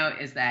wanted to point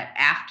out is that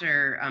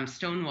after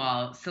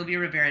Stonewall, Sylvia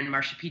Rivera and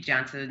Marsha P.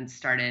 Johnson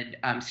started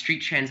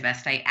Street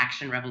Transvestite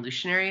Action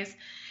Revolutionaries.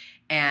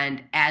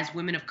 And as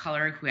women of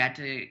color who had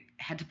to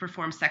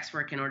perform sex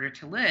work in order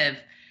to live,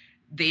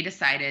 they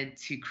decided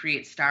to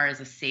create STAR as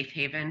a safe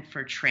haven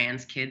for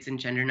trans kids and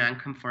gender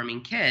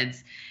nonconforming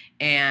kids,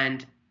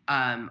 and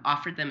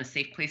offered them a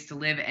safe place to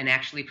live and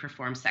actually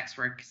perform sex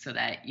work so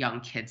that young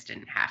kids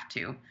didn't have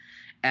to.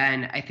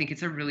 And I think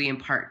it's a really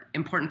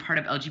important part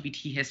of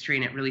LGBT history,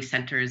 and it really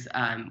centers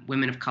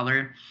women of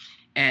color.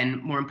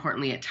 And more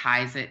importantly, it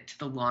ties it to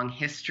the long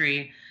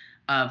history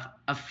of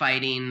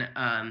fighting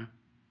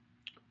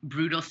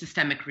brutal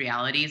systemic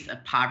realities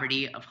of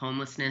poverty, of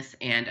homelessness,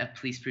 and of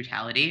police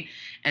brutality.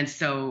 And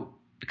so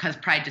because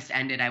Pride just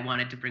ended, I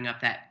wanted to bring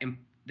up that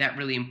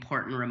really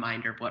important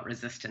reminder of what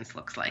resistance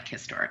looks like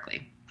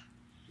historically.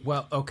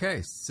 Well,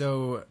 okay.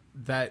 So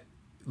that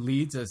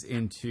leads us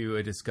into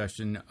a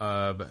discussion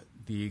of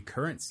the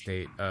current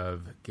state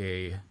of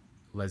gay,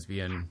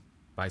 lesbian,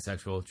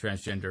 bisexual,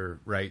 transgender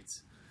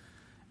rights,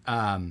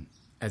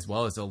 as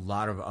well as a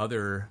lot of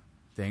other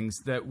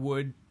things that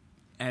would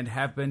and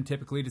have been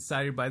typically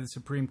decided by the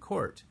Supreme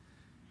Court,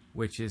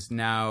 which is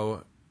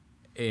now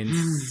in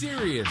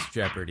serious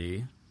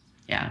jeopardy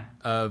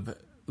of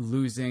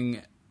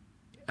losing,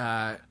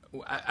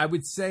 I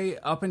would say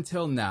up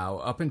until now,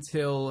 up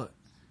until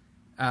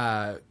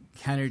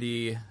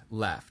Kennedy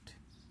left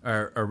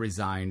or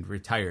resigned,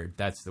 retired,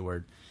 that's the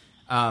word.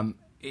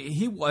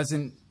 He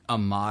wasn't a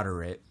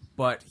moderate,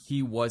 but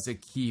he was a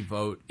key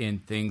vote in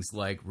things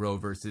like Roe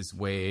versus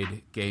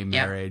Wade, gay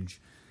marriage,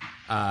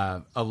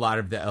 a lot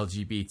of the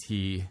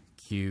LGBTQAI.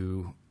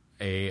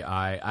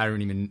 I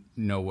don't even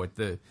know what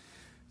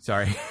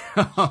sorry.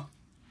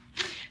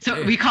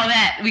 So we call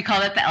that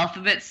the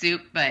alphabet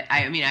soup, but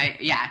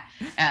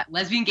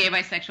lesbian, gay,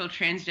 bisexual,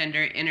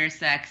 transgender,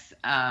 intersex,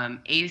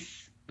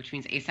 ace, which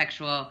means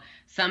asexual.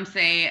 Some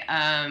say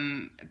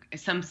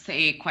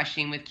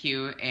questioning with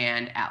Q,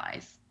 and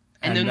allies.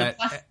 And then the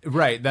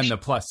plus, then the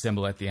plus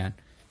symbol at the end.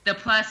 The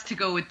plus to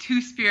go with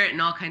two-spirit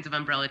and all kinds of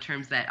umbrella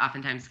terms that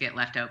oftentimes get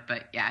left out.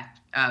 But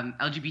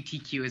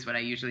LGBTQ is what I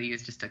usually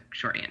use just to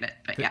shorthand it.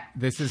 But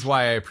this is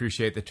why I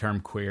appreciate the term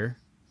queer.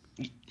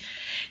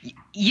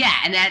 Yeah,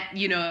 and that,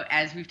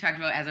 as we've talked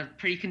about, has a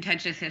pretty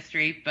contentious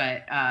history,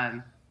 but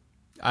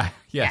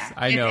Yes,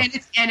 I know. And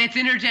it's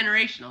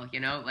intergenerational, you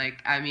know?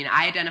 Like, I mean,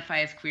 I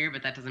identify as queer,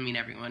 but that doesn't mean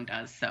everyone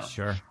does, so.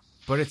 Sure.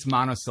 But it's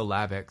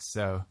monosyllabic,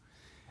 so.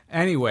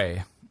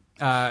 Anyway,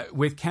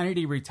 with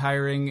Kennedy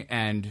retiring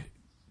and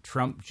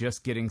Trump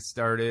just getting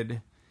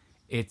started,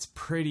 it's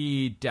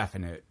pretty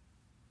definite,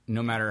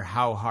 no matter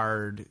how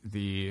hard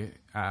the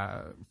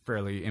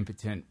fairly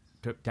impotent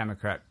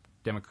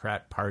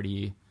Democrat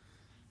Party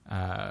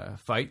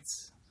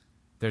fights,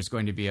 there's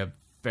going to be a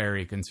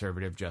very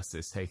conservative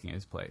justice taking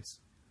his place.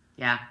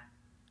 Yeah.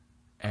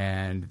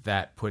 And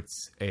that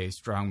puts a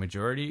strong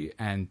majority,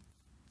 and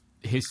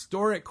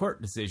historic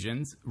court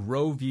decisions,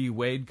 Roe v.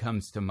 Wade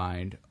comes to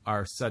mind,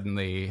 are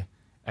suddenly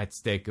at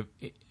stake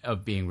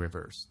of being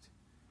reversed.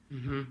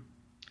 Mm-hmm.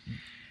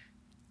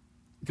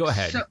 Go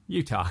ahead.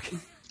 You talk.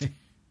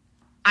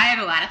 I have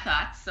a lot of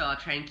thoughts, so I'll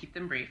try and keep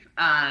them brief.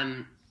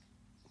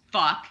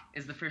 Fuck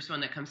is the first one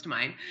that comes to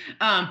mind.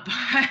 But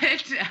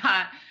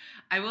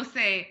I will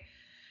say,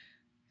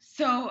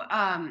 so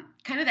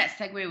kind of that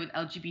segue with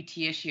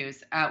LGBT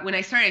issues. When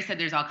I started, I said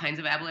there's all kinds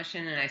of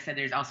abolition, and I said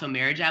there's also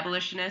marriage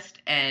abolitionists.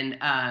 And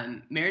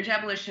marriage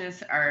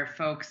abolitionists are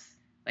folks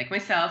like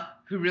myself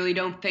who really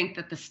don't think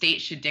that the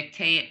state should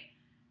dictate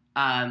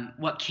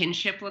what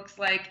kinship looks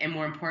like, and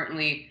more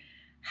importantly,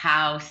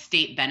 how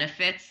state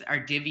benefits are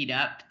divvied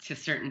up to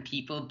certain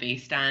people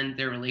based on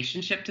their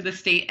relationship to the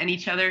state and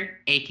each other,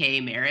 aka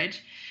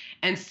marriage.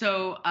 And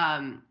so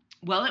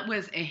while it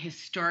was a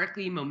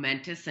historically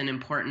momentous and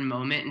important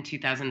moment in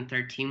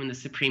 2013 when the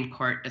Supreme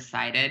Court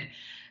decided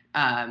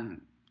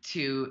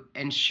to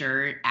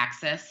ensure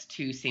access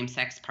to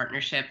same-sex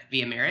partnership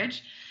via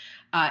marriage,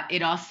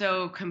 it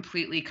also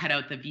completely cut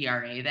out the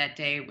VRA that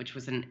day, which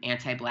was an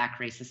anti-Black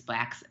racist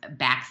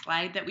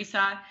backslide that we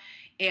saw.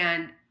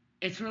 And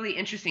it's really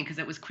interesting because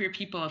it was queer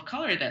people of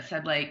color that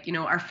said, like, you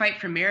know, our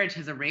fight for marriage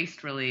has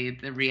erased really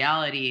the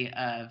reality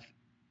of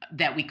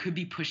that we could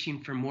be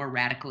pushing for more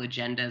radical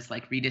agendas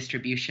like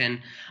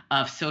redistribution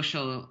of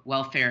social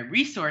welfare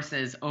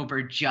resources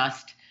over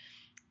just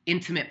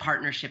intimate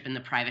partnership in the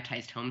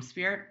privatized home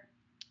sphere.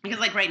 Because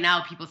like right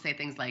now people say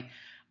things like,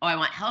 oh, I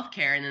want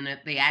healthcare, and then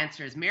the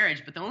answer is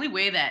marriage. But the only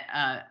way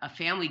that a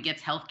family gets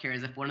healthcare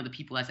is if one of the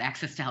people has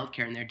access to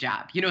healthcare in their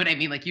job. You know what I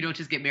mean? Like, you don't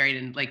just get married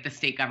and like the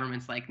state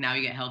government's like, now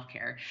you get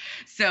healthcare.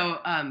 So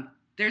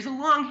there's a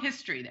long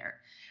history there.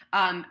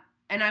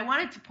 And I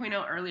wanted to point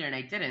out earlier, and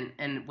I didn't,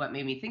 and what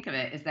made me think of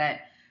it is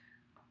that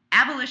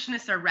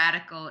abolitionists are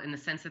radical in the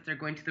sense that they're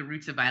going to the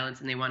roots of violence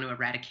and they want to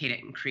eradicate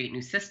it and create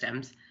new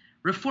systems.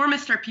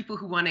 Reformists are people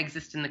who want to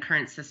exist in the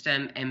current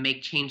system and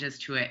make changes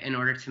to it in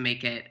order to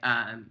make it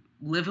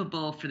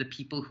livable for the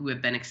people who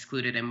have been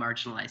excluded and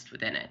marginalized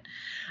within it.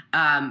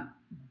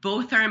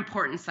 Both are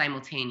important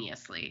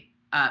simultaneously.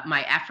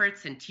 My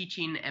efforts in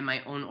teaching and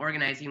my own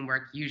organizing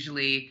work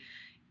usually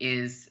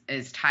is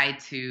tied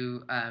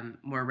to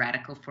more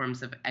radical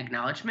forms of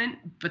acknowledgement,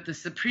 but the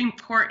Supreme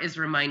Court is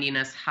reminding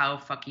us how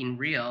fucking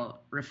real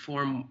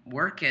reform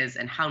work is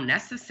and how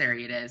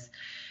necessary it is.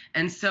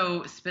 And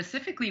so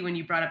specifically when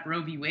you brought up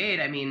Roe v. Wade,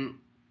 I mean,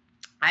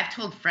 I've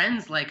told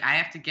friends, like, I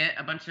have to get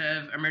a bunch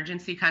of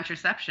emergency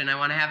contraception. I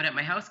want to have it at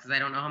my house because I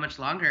don't know how much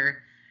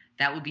longer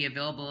that will be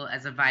available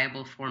as a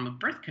viable form of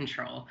birth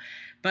control.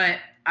 But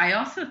I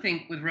also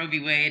think with Roe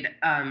v. Wade,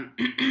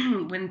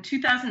 when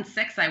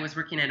 2006, I was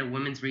working at a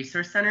women's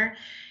resource center,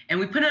 and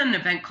we put on an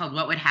event called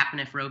What Would Happen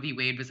If Roe v.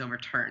 Wade Was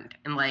Overturned?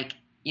 And like,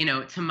 you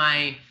know, to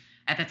my,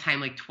 at the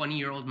time, like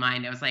 20-year-old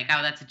mind, I was like,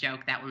 oh, that's a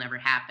joke. That will never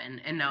happen.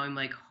 And now I'm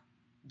like,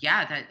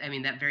 yeah,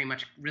 that very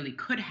much really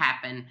could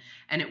happen,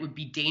 and it would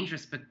be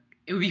dangerous, but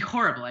it would be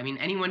horrible. I mean,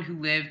 anyone who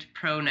lived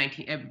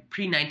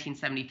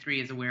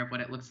pre-1973 is aware of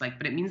what it looks like,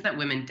 but it means that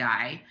women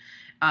die.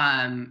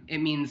 It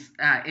means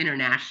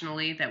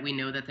internationally that we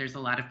know that there's a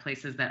lot of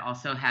places that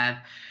also have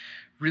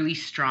really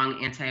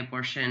strong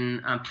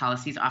anti-abortion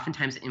policies,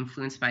 oftentimes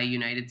influenced by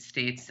United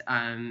States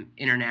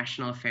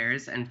international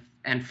affairs and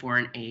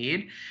foreign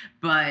aid.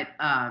 But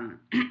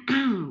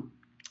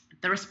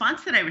the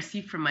response that I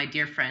received from my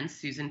dear friend,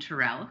 Susan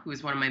Terrell, who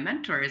is one of my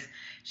mentors,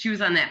 she was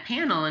on that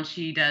panel and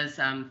she does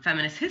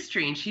feminist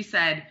history. And she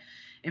said,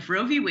 if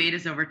Roe v. Wade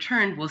is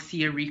overturned, we'll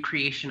see a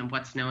recreation of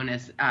what's known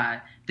as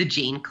the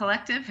Jane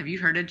Collective. Have you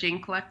heard of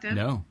Jane Collective?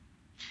 No.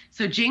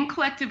 So Jane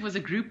Collective was a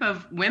group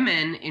of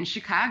women in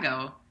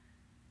Chicago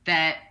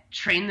that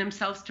trained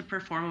themselves to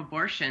perform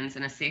abortions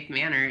in a safe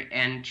manner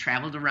and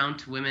traveled around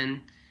to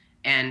women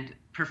and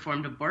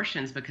performed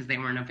abortions because they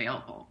weren't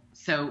available.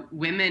 So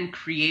women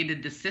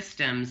created the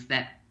systems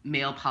that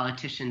male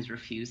politicians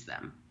refused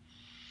them.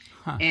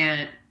 Huh.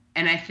 And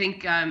I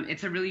think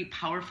it's a really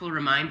powerful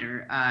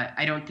reminder.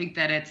 I don't think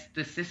that it's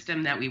the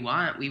system that we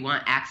want. We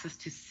want access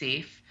to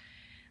safe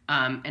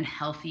and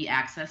healthy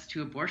access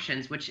to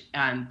abortions, which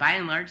by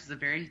and large is a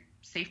very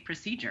safe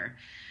procedure.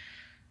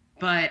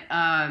 But,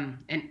 and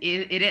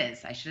it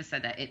is, I should have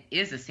said that, it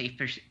is a safe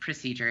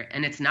procedure,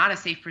 and it's not a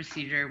safe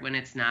procedure when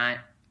it's not.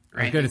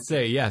 Right? I was going to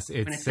say, yes,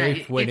 it's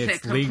safe when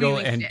it's legal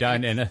and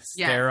done in a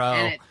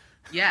sterile.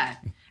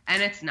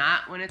 And it's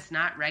not when it's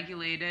not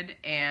regulated,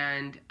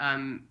 and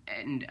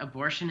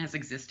abortion has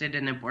existed,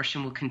 and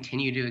abortion will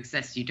continue to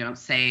exist. You don't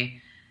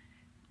say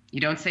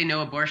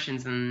no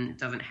abortions and it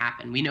doesn't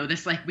happen. We know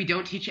this, like, we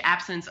don't teach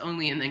abstinence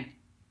only and then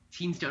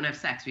teens don't have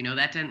sex. We know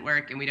that didn't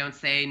work. And we don't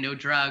say no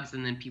drugs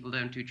and then people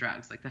don't do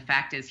drugs. Like, the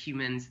fact is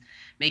humans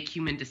make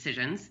human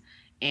decisions,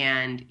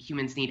 and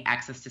humans need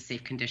access to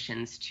safe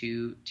conditions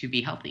to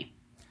be healthy.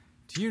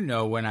 Do you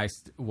know when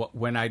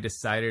I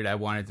decided I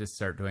wanted to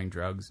start doing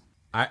drugs?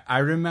 I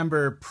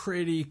remember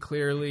pretty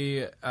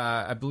clearly,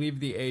 I believe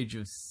the age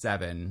of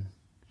 7,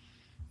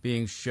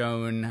 being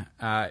shown.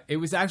 It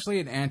was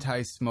actually an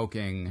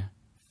anti-smoking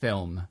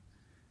film,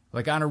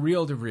 like on a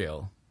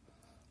reel-to-reel.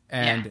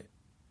 And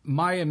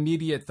my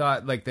immediate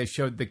thought, like, they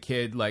showed the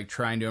kid, like,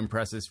 trying to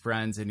impress his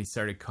friends, and he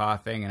started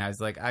coughing, and I was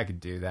like, I could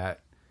do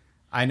that.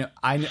 I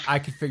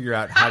could figure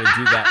out how to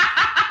do that.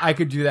 I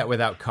could do that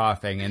without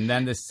coughing. And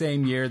then the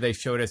same year they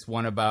showed us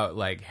one about,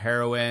 like,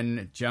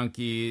 heroin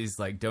junkies,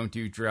 like, don't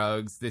do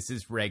drugs. This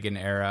is Reagan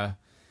era.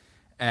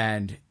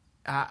 And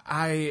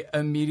I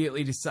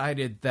immediately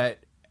decided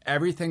that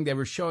everything they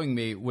were showing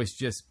me was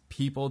just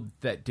people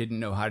that didn't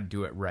know how to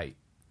do it right.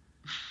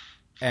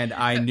 And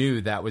I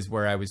knew that was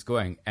where I was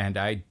going, and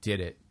I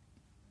did it.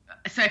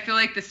 So I feel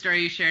like the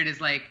story you shared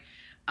is like,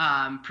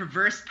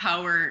 perverse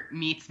power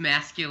meets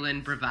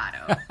masculine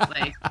bravado,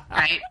 like,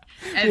 right?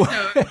 And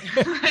so,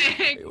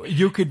 like,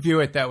 you could view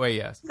it that way,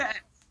 yes.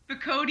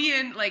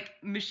 Foucauldian, like,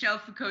 Michel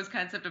Foucault's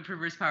concept of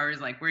perverse power is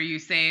like where you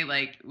say,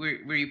 like,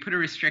 where you put a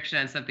restriction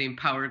on something,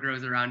 power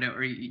grows around it,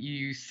 or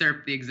you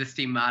usurp the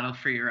existing model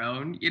for your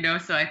own, you know?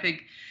 So I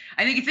think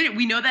it's in it.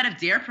 We know that of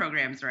DARE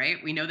programs, right?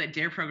 We know that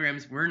DARE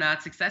programs were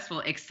not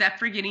successful except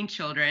for getting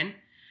children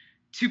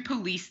to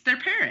police their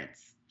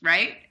parents,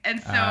 right?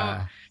 And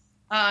so,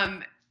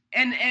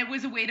 and it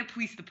was a way to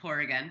police the poor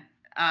again.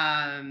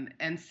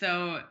 And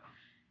so,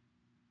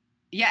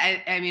 yeah,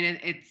 I mean,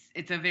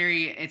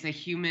 it's a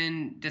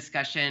human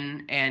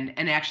discussion,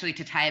 and actually,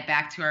 to tie it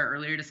back to our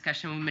earlier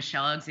discussion with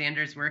Michelle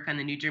Alexander's work on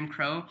the New Jim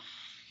Crow,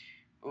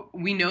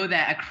 we know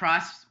that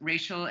across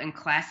racial and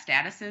class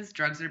statuses,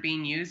 drugs are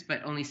being used,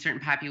 but only certain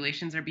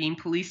populations are being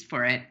policed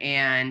for it.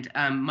 And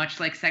much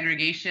like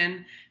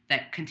segregation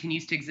that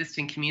continues to exist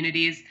in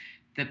communities,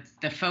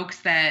 the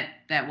folks that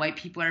white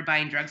people are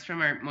buying drugs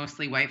from are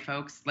mostly white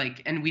folks,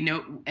 like, and we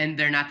know, and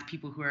they're not the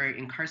people who are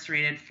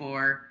incarcerated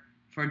for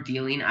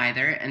dealing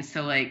either. And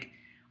so, like,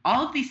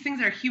 all of these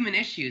things are human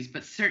issues,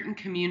 but certain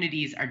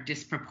communities are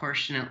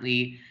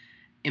disproportionately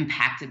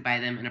impacted by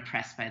them and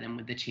oppressed by them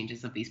with the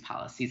changes of these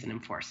policies and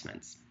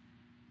enforcements.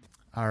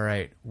 All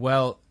right.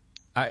 Well,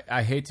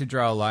 I hate to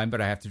draw a line, but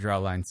I have to draw a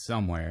line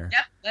somewhere.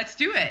 Yep, let's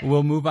do it.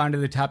 We'll move on to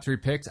the top 3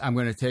 picks. I'm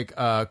going to take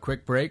a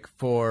quick break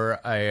for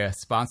a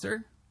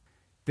sponsor.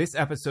 This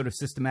episode of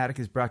Systematic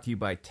is brought to you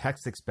by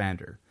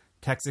TextExpander.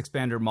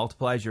 TextExpander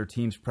multiplies your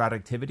team's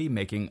productivity,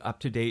 making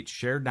up-to-date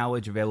shared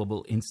knowledge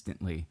available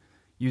instantly.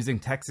 Using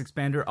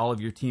TextExpander, all of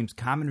your team's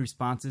common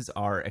responses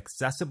are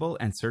accessible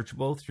and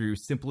searchable through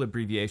simple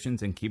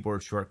abbreviations and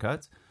keyboard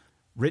shortcuts,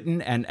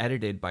 written and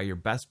edited by your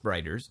best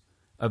writers,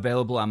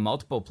 available on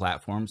multiple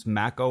platforms,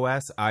 Mac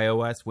OS,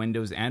 iOS,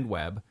 Windows, and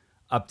web,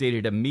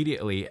 updated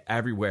immediately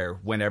everywhere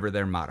whenever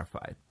they're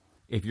modified.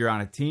 If you're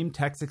on a team,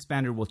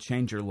 TextExpander will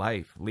change your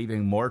life,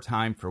 leaving more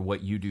time for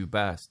what you do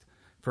best.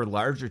 For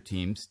larger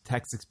teams,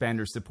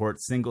 TextExpander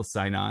supports single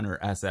sign-on, or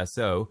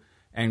SSO,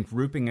 and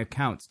grouping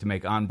accounts to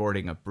make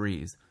onboarding a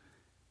breeze.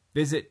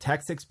 Visit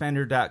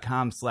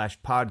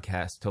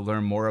TextExpander.com/podcast to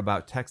learn more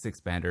about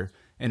TextExpander,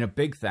 and a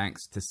big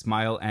thanks to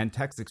Smile and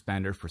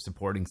TextExpander for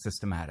supporting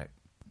Systematic.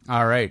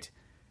 All right,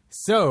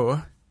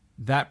 so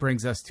that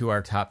brings us to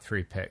our top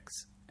 3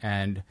 picks.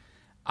 And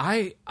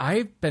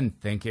I've been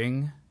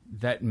thinking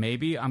that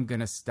maybe I'm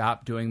going to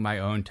stop doing my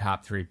own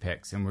top 3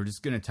 picks, and we're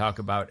just going to talk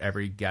about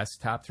every guest's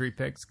top 3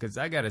 picks, because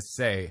I got to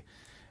say,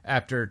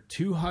 after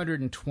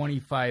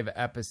 225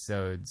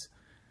 episodes,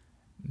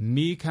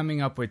 me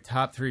coming up with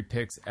top 3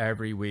 picks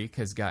every week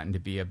has gotten to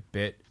be a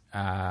bit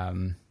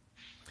of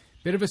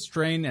a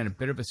strain and a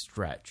bit of a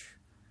stretch.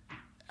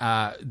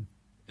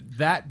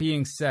 That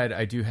being said,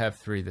 I do have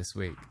 3 this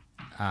week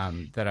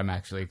that I'm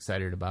actually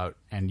excited about,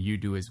 and you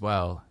do as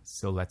well.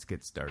 So let's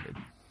get started.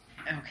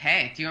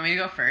 Okay. Do you want me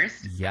to go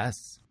first?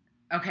 Yes.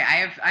 Okay.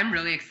 I'm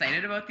really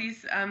excited about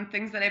these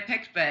things that I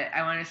picked, but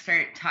I want to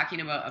start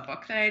talking about a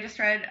book that I just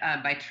read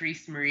by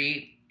Therese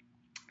Marie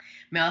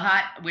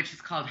Melhot, which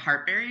is called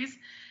Heartberries.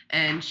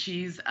 And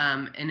she's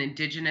an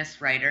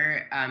Indigenous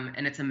writer,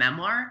 and it's a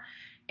memoir.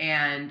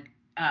 And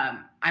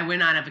I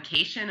went on a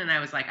vacation, and I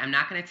was like, I'm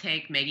not going to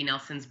take Maggie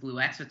Nelson's Blue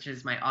X, which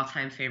is my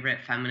all-time favorite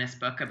feminist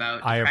book about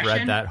depression. I have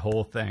read that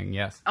whole thing,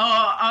 yes.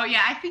 Oh,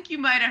 yeah. I think you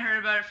might have heard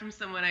about it from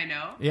someone I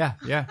know. Yeah.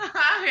 Yeah.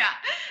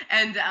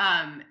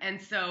 And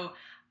so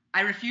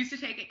I refused to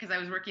take it because I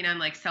was working on,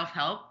 like,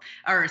 self-help.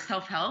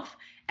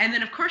 And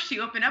then, of course, she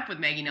opened up with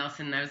Maggie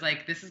Nelson, and I was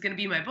like, this is going to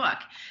be my book.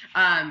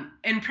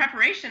 In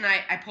preparation,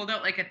 I pulled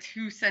out, like, a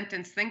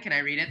 2-sentence thing. Can I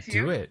read it to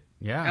you? Do it.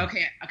 Yeah.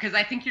 Okay, because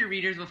I think your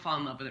readers will fall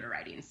in love with her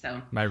writing.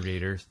 So my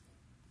readers.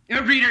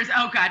 Readers,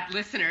 oh God,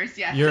 listeners,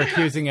 yes. You're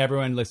accusing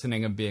everyone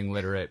listening of being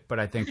literate, but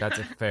I think that's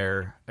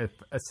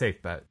a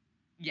safe bet.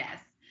 Yes.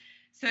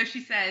 So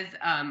she says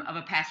of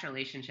a past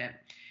relationship,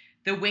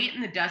 the weight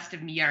and the dust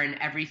of me are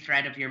in every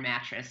thread of your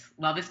mattress.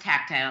 Love is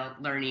tactile,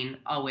 learning,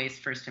 always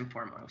first and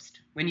foremost.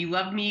 When you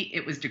loved me,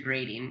 it was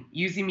degrading.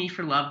 Using me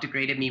for love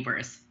degraded me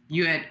worse.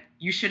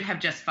 You should have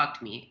just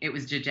fucked me. It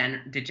was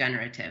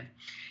degenerative.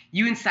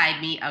 You inside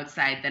me,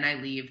 outside, then I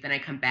leave, then I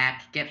come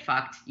back, get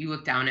fucked. You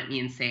look down at me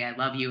and say, I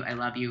love you, I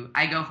love you.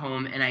 I go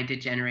home and I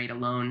degenerate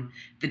alone.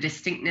 The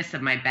distinctness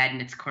of my bed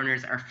and its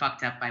corners are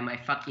fucked up by my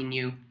fucking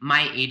you.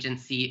 My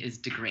agency is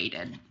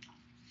degraded.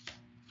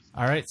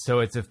 All right,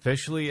 so it's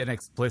officially an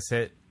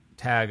explicit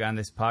tag on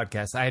this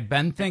podcast. I had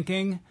been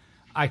thinking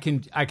I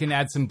can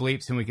add some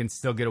bleeps and we can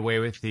still get away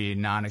with the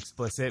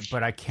non-explicit,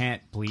 but I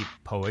can't bleep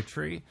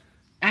poetry.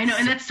 I know,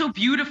 and that's so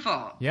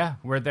beautiful. Yeah,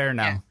 we're there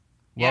now.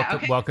 Yeah.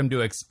 Welcome to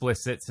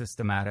Explicit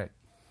Systematic.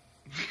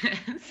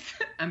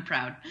 I'm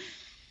proud.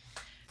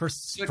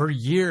 For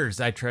years,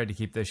 I tried to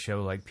keep this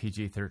show like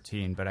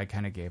PG-13, but I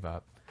kind of gave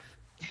up.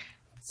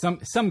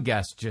 Some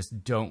guests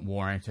just don't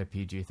warrant a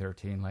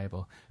PG-13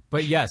 label.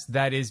 But yes,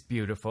 that is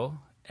beautiful.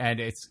 And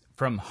it's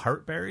from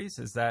Heartberries?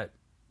 Is that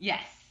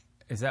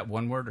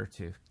one word or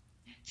two?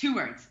 2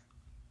 words.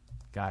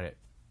 Got it.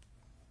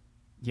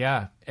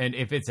 Yeah, and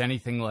if it's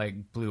anything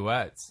like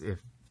Bluettes, if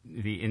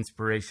the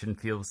inspiration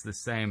feels the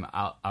same,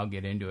 I'll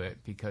get into it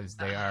because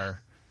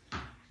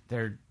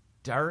they're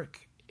dark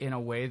in a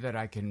way that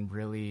I can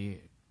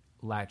really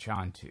latch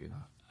on to.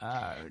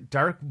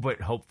 Dark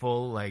but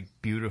hopeful, like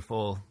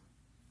beautiful.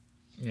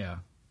 Yeah.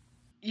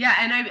 Yeah,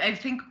 and I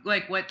think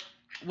like what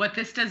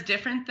this does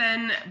different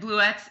than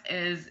Bluettes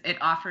is it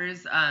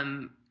offers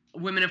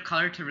women of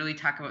color to really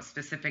talk about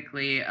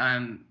specifically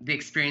the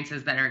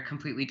experiences that are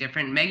completely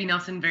different. Maggie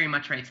Nelson very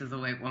much writes as a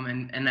white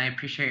woman, and I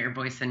appreciate her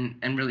voice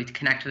and really to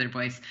connect with her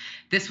voice.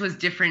 This was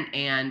different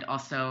and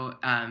also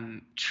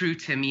true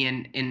to me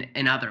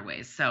in other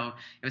ways. So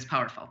it was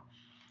powerful.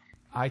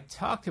 I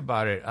talked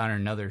about it on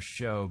another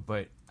show,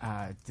 but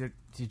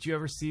did you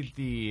ever see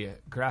the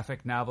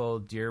graphic novel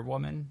Dear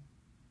Woman?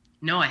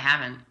 No, I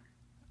haven't.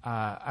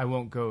 I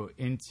won't go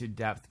into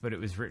depth, but it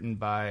was written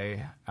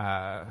by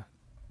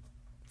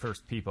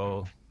First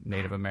People,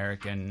 Native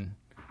American,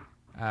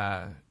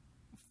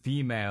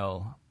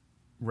 female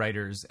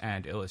writers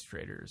and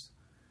illustrators.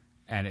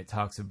 And it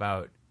talks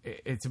about,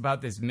 it's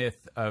about this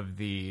myth of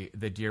the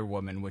deer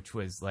woman, which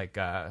was like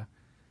a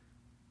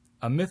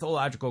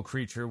mythological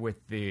creature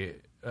with the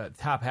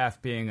top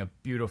half being a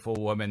beautiful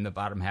woman, the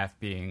bottom half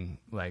being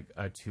like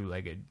a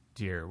 2-legged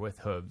deer with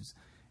hooves.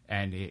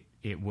 And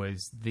it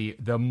was the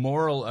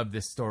moral of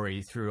the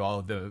story through all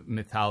of the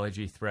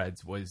mythology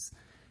threads was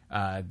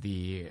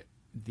the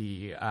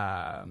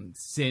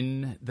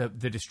sin,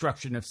 the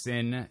destruction of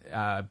sin,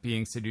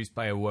 being seduced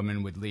by a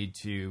woman would lead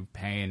to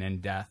pain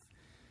and death,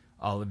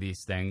 all of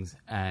these things.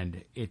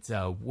 And it's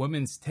a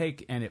woman's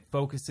take, and it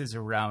focuses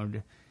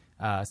around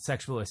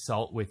sexual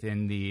assault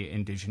within the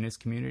indigenous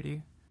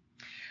community.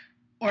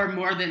 Or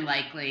more than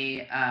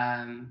likely,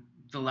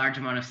 the large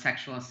amount of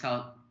sexual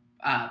assault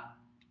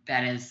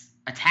that is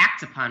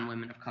attacked upon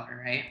women of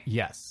color, right?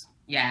 Yes.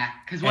 Yeah,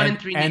 because 1 in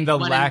 3... And the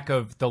lack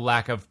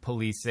of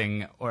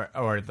policing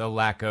or the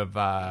lack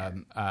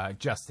of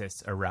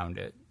justice around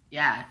it.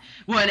 Yeah.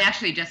 Well, and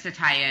actually, just to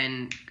tie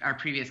in our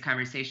previous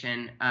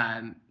conversation,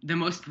 the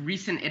most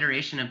recent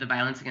iteration of the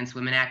Violence Against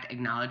Women Act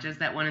acknowledges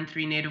that 1 in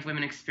 3 Native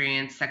women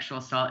experience sexual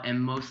assault, and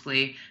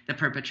mostly the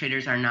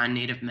perpetrators are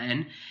non-Native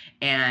men,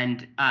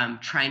 and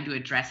trying to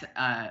address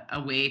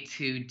a way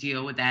to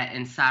deal with that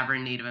in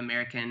sovereign Native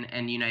American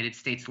and United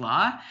States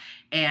law.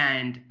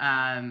 And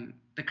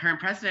the current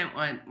president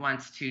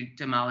wants to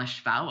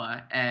demolish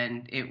VAWA,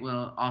 and it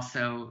will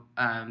also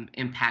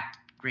impact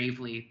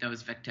gravely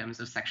those victims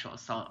of sexual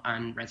assault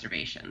on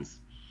reservations.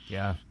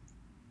 Yeah.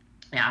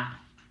 Yeah.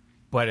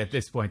 But at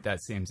this point,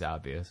 that seems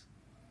obvious.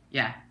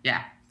 Yeah.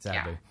 Yeah.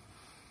 Sadly.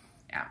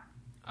 Yeah.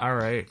 All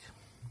right.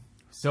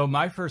 So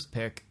my first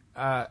pick,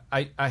 I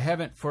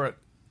haven't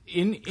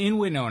in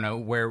Winona,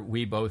 where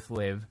we both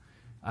live.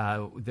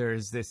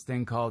 There's this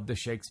thing called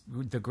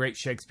the Great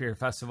Shakespeare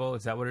Festival.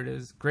 Is that what it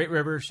is? Great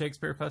River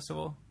Shakespeare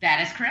Festival?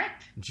 That is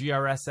correct.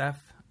 GRSF.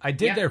 I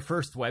did their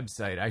first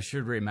website. I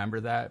should remember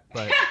that,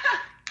 but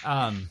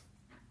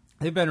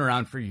they've been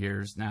around for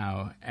years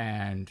now,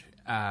 and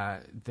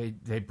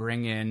they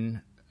bring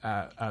in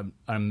an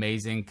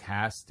amazing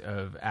cast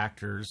of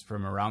actors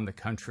from around the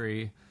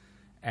country,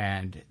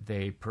 and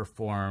they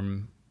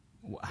perform.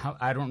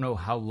 I don't know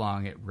how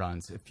long it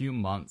runs. A few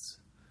months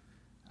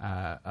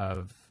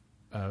of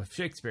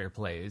Shakespeare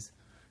plays,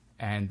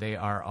 and they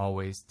are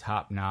always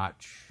top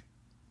notch,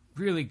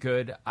 really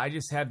good. I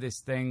just have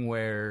this thing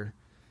where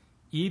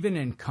even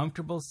in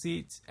comfortable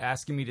seats,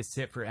 asking me to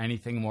sit for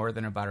anything more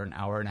than about an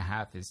hour and a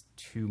half is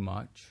too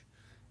much.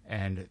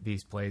 And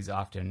these plays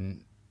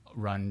often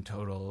run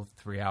total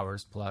 3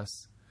 hours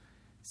plus.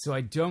 So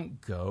I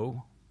don't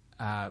go.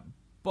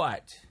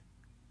 But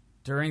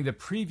during the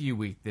preview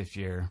week this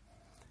year,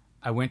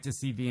 I went to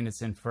see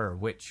Venus in Fur,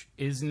 which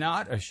is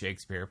not a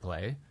Shakespeare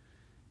play.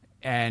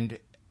 and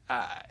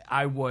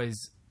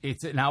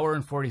it's an hour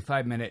and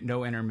 45-minute,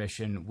 no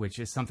intermission, which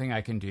is something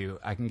I can do.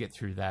 I can get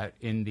through that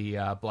in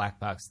the Black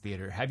Box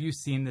Theater. Have you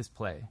seen this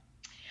play?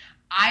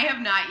 I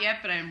have not yet,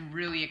 but I'm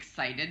really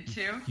excited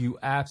to. You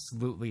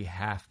absolutely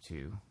have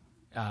to.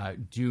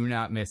 Do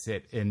not miss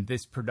it. And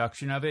this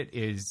production of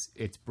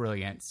it's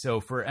brilliant. So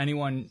for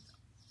anyone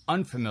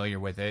unfamiliar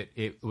with it,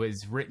 it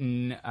was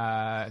written,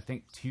 I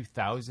think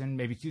 2000,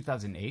 maybe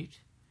 2008.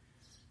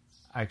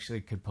 I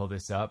actually could pull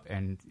this up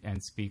and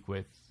speak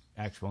with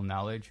actual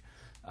knowledge.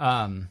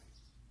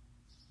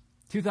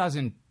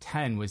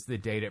 2010 was the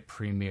date it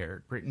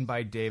premiered, written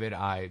by David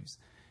Ives.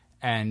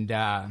 And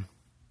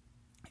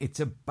it's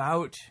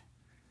about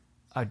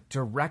a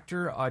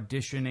director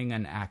auditioning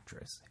an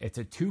actress. It's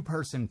a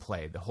 2-person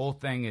play. The whole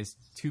thing is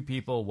 2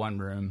 people, 1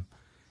 room.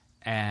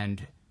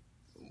 And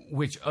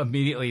which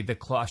immediately, the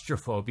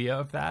claustrophobia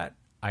of that,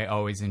 I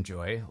always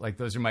enjoy. Like,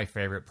 those are my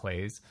favorite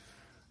plays.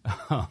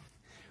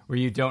 Where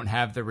you don't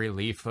have the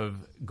relief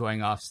of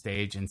going off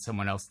stage and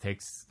someone else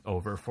takes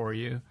over for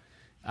you.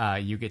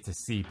 You get to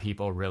see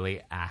people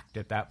really act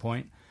at that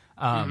point.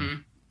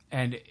 And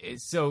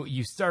so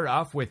you start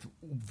off with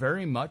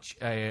very much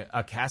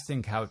a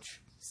casting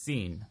couch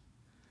scene.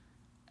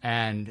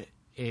 And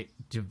it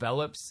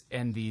develops,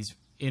 and the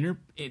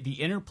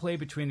interplay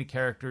between the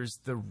characters,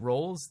 the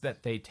roles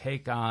that they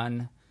take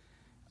on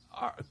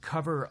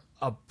cover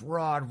a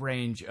broad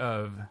range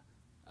of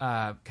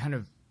kind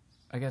of,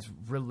 I guess,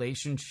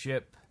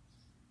 relationship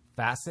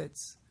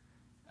facets,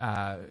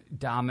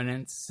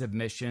 dominance,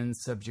 submission,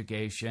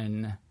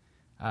 subjugation,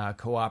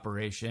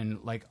 cooperation,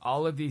 like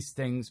all of these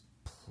things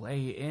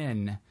play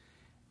in.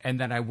 And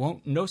then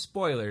no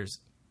spoilers,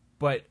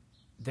 but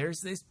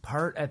there's this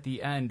part at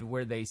the end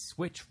where they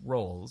switch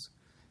roles.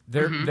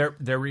 They're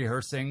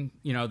rehearsing,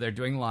 they're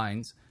doing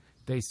lines.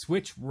 They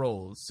switch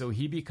roles. So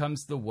he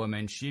becomes the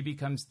woman, she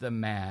becomes the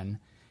man.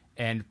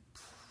 And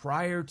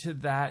prior to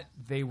that,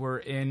 they were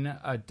in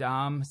a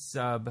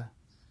dom-sub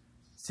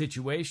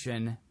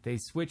situation. They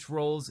switch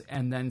roles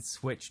and then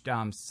switch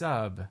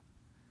dom-sub.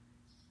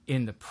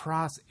 In the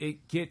process,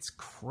 it gets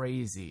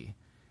crazy.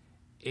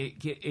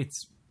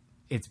 It's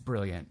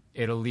brilliant.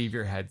 It'll leave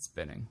your head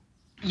spinning.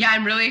 Yeah,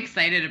 I'm really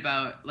excited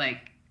about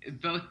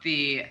both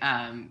the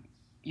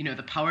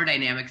the power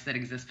dynamics that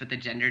exist, but the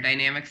gender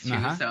dynamics too.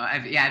 So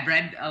I've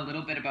read a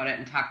little bit about it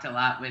and talked a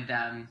lot with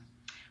a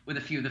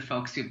few of the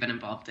folks who've been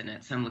involved in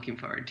it. So I'm looking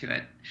forward to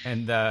it.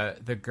 And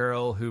the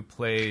girl who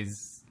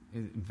plays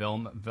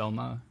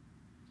Vilma,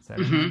 is that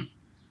her name?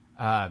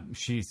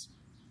 She's,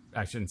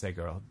 I shouldn't say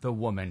girl, the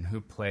woman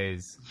who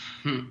plays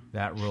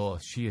that role,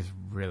 she is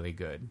really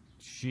good.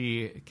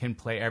 She can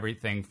play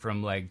everything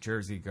from like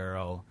Jersey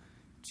Girl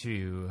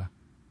to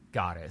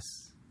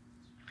goddess.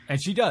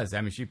 And she does.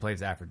 I mean, she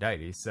plays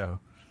Aphrodite, so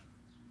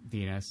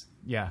Venus.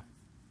 Yeah.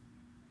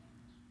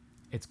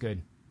 It's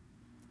good.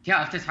 Yeah,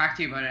 I'll have to talk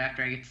to you about it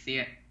after I get to see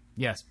it.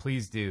 Yes,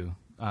 please do.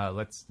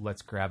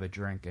 Let's grab a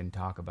drink and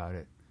talk about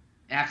it.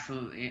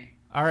 Absolutely.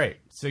 All right.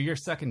 So your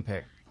second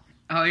pick.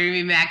 Oh, you're going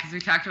to be mad because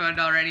we talked about it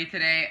already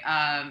today.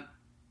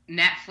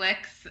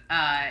 Netflix,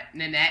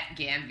 Nanette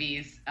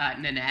Ganvy's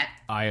Nanette.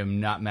 I am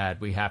not mad.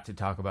 We have to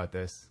talk about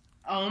this.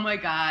 Oh my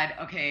God.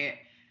 Okay.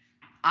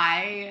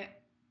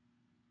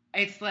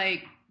 It's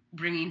like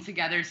bringing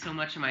together so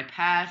much of my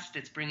past.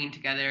 It's bringing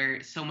together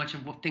so much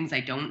of things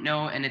I don't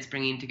know. And it's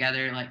bringing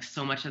together like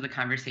so much of the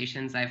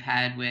conversations I've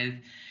had with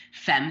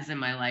femmes in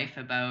my life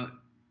about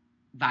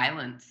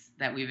violence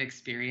that we've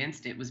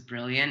experienced. It was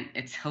brilliant.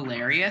 It's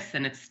hilarious.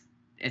 And it's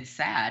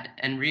sad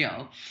and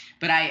real.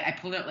 But I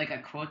pulled out like a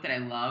quote that I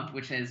loved,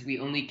 which is, "We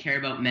only care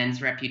about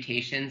men's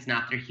reputations,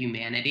 not their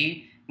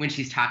humanity," when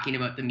she's talking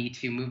about the Me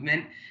Too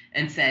movement,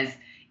 and says,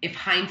 "If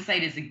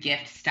hindsight is a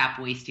gift, stop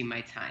wasting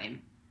my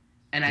time."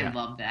 And I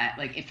love that.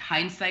 Like, if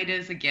hindsight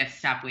is a gift,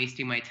 stop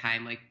wasting my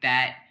time. Like,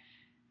 that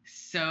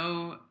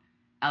so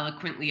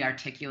eloquently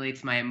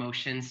articulates my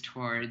emotions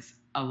towards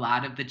a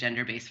lot of the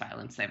gender-based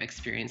violence I've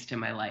experienced in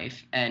my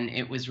life. And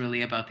it was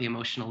really about the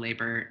emotional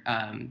labor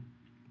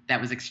that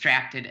was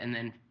extracted and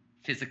then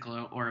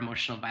physical or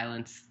emotional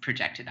violence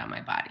projected on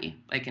my body.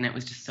 Like, and it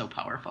was just so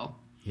powerful.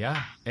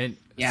 Yeah. And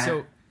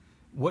so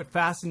what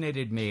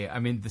fascinated me, I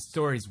mean, the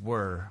stories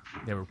were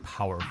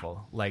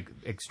powerful, like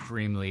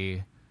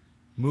extremely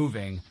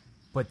moving,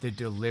 but the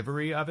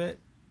delivery of it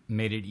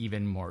made it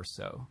even more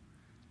so.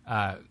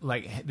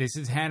 Like, this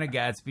is Hannah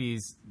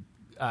Gadsby's,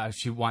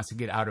 she wants to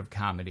get out of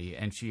comedy,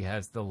 and she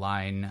has the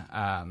line,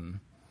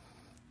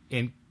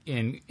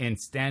 in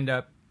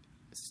stand-up,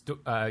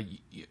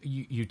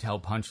 you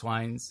tell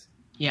punchlines.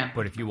 Yeah.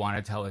 But if you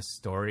want to tell a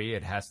story,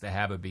 it has to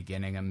have a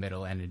beginning, a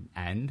middle, and an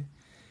end.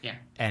 Yeah.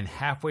 And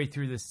halfway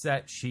through the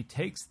set, she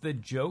takes the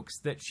jokes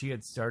that she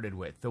had started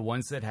with, the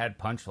ones that had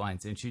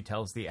punchlines, and she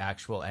tells the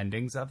actual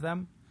endings of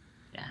them.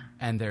 Yeah.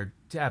 And they're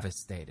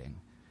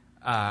devastating.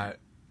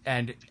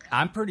 And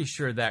I'm pretty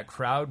sure that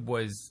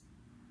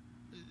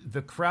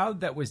the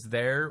crowd that was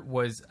there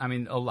was, I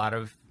mean, a lot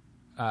of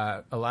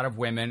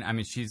women. I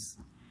mean, she's,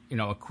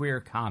 a queer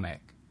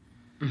comic.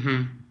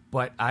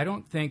 but I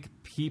don't think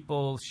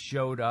people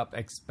showed up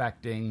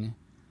expecting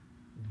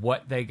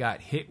what they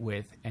got hit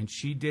with, and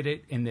she did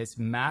it in this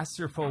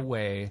masterful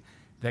way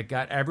that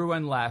got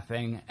everyone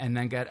laughing and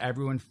then got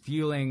everyone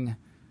feeling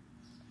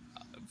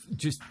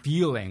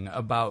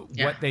about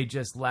what they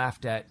just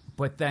laughed at,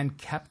 but then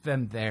kept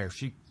them there.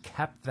 She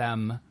kept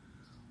them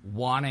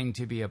wanting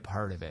to be a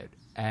part of it.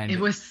 And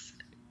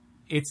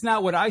it's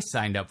not what I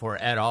signed up for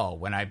at all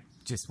when I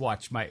just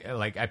watched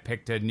I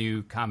picked a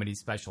new comedy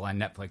special on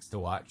Netflix to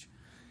watch.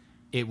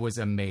 It was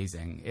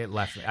amazing. It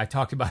left me. I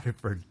talked about it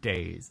for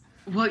days.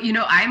 Well,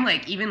 I'm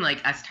even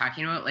us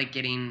talking about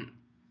getting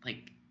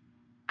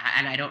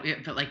and I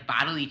don't, but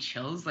bodily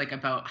chills,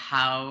 about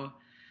how,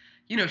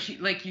 she,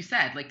 like you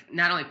said,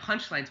 not only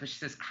punchlines, but she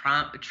says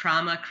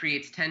trauma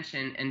creates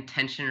tension and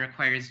tension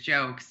requires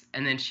jokes.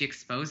 And then she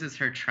exposes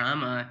her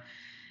trauma.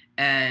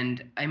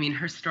 And I mean,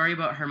 her story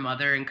about her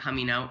mother and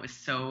coming out was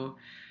so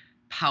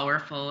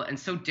powerful and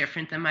so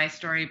different than my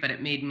story, but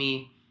it made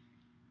me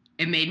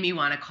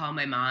want to call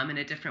my mom in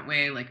a different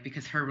way,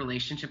 because her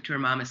relationship to her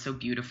mom is so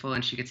beautiful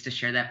and she gets to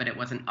share that, but it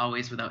wasn't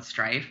always without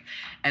strife.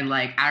 And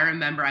I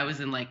remember I was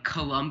in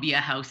Columbia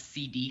House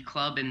CD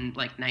Club in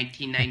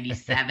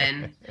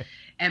 1997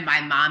 and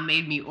my mom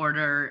made me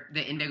order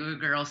the Indigo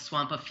Girls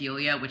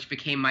Swampophilia, which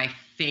became my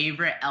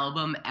favorite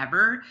album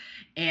ever.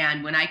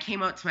 And when I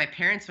came out to my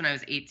parents when I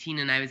was 18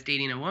 and I was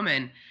dating a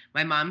woman,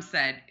 my mom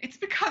said, "It's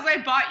because I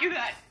bought you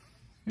that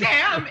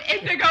damn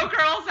Indigo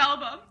Girls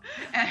album."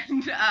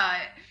 And,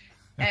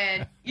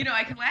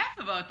 I can laugh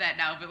about that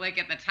now, but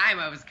at the time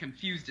I was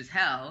confused as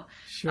hell.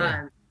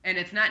 Sure. And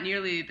it's not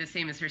nearly the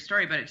same as her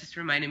story, but it just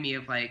reminded me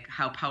of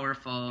how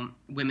powerful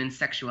women's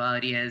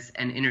sexuality is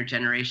and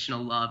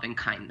intergenerational love and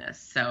kindness.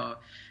 So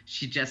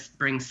she just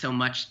brings so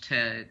much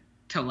to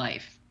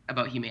life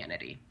about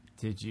humanity.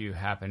 Did you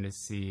happen to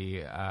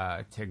see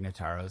Tig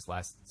Notaro's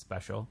last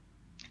special?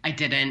 I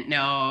didn't.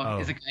 No. Oh.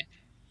 Is it good?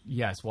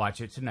 Yes. Watch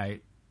it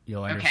tonight.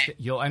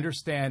 You'll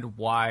understand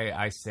why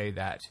I say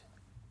that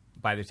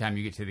by the time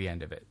you get to the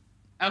end of it.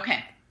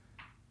 Okay.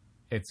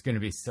 It's going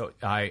to be so.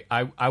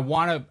 I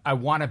want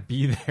to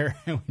be there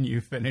when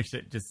you finish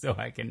it, just so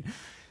I can,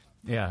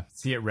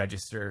 see it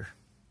register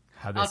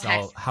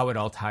how it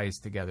all ties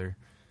together.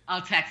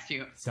 I'll text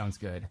you. Sounds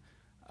good.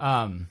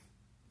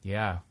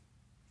 Yeah,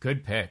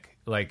 good pick.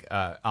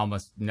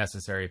 Almost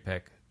necessary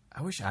pick.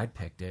 I wish I'd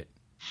picked it.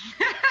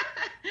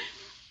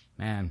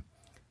 Man.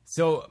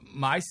 So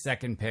my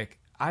second pick,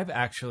 I've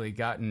actually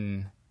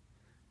gotten,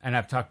 and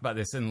I've talked about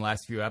this in the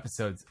last few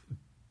episodes,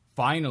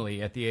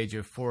 finally at the age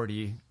of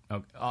 40,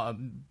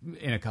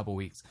 in a couple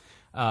weeks,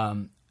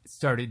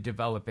 started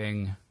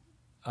developing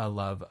a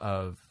love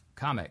of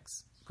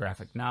comics,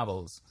 graphic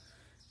novels,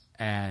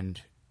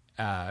 and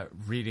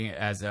reading it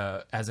as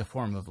a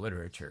form of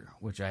literature,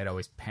 which I had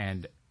always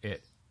panned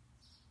it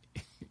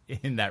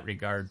in that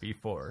regard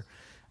before.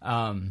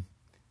 And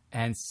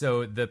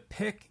so the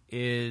pick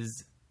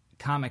is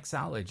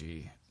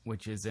Comixology,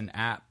 which is an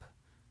app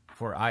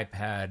for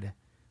iPad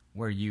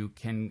where you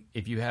can,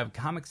 if you have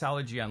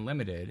Comixology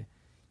Unlimited,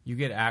 you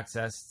get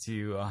access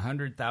to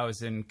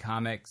 100,000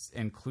 comics,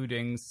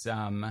 including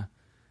some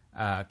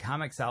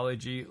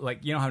Comixology,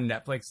 how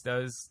Netflix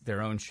does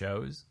their own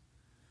shows.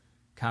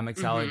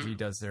 Comixology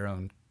does their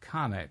own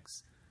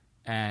comics.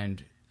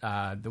 And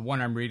the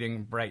one I'm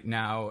reading right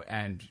now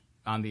and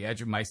on the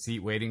edge of my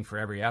seat waiting for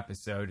every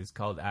episode is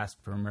called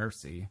Ask for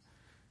Mercy.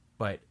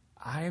 But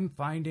I am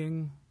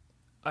finding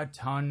a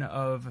ton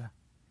of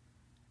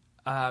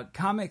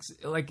comics,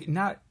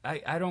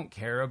 I don't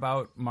care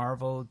about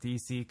Marvel,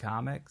 DC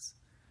comics.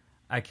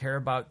 I care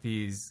about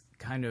these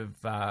kind of,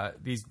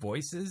 these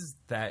voices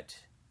that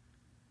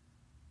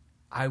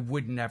I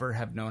would never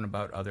have known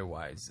about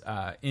otherwise.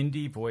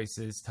 Indie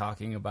voices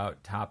talking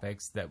about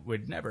topics that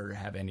would never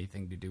have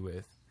anything to do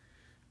with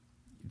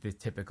the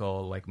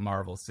typical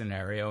Marvel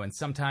scenario. And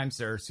sometimes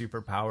there are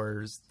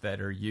superpowers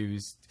that are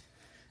used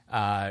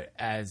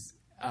as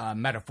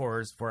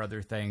metaphors for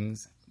other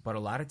things. But a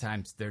lot of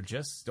times they're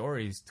just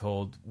stories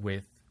told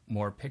with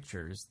more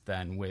pictures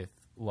than with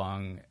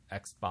long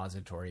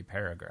expository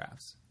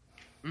paragraphs.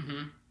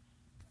 Mm-hmm.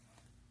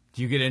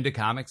 Do you get into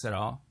comics at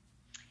all?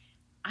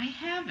 I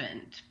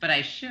haven't, but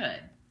I should.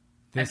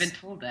 I've been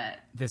told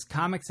that. This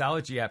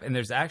Comixology app, and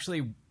there's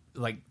actually,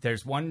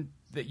 there's one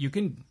that you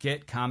can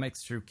get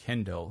comics through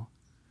Kindle.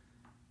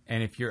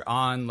 And if you're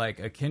on,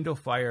 a Kindle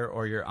Fire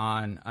or you're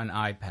on an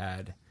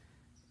iPad,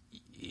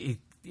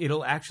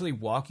 it'll actually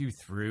walk you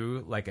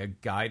through a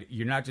guide.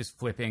 You're not just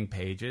flipping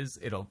pages.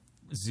 It'll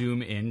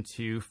zoom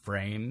into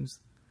frames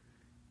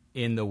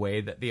in the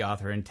way that the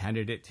author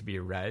intended it to be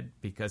read,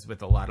 because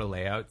with a lot of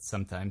layouts,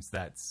 sometimes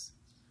that's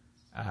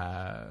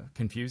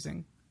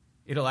confusing.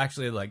 It'll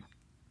actually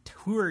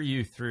tour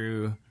you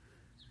through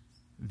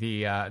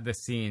the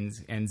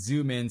scenes and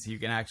zoom in so you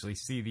can actually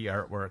see the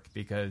artwork,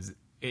 because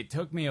it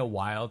took me a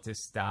while to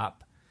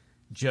stop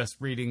just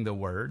reading the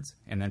words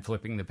and then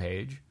flipping the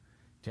page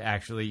to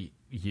actually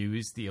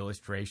use the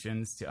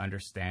illustrations to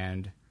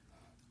understand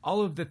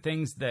all of the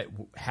things that,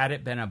 had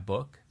it been a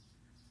book,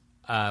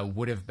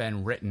 would have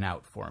been written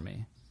out for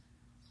me.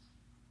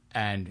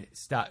 and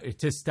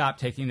stop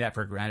taking that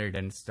for granted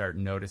and start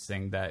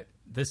noticing that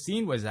the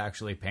scene was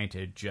actually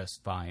painted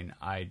just fine.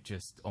 I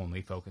just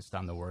only focused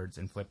on the words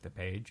and flipped the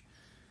page.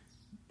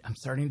 I'm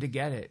starting to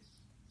get it.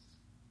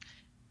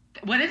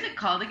 What is it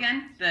called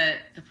again? The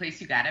place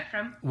you got it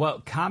from?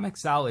 Well,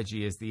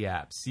 Comixology is the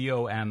app.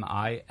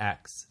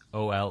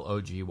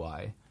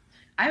 COMIXOLOGY.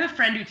 I have a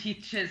friend who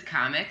teaches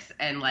comics,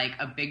 and like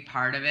a big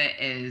part of it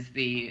is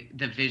the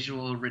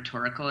visual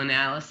rhetorical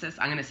analysis.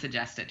 I'm going to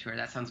suggest it to her.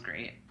 That sounds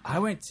great.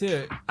 I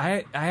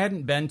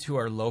hadn't been to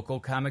our local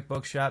comic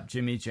book shop,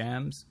 Jimmy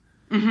Jams,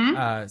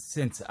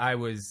 since I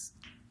was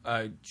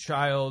a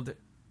child,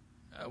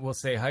 we'll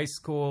say high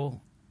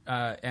school,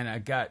 and I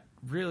got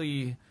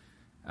really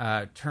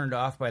turned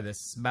off by the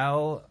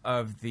smell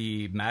of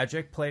the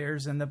Magic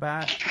players in the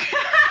back.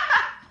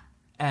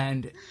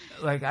 And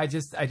like,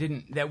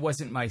 that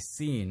wasn't my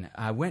scene.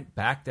 I went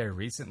back there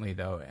recently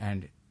though,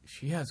 and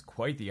she has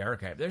quite the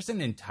archive. There's an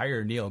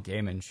entire Neil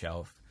Gaiman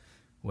shelf,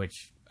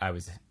 which I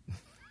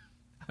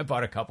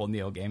bought a couple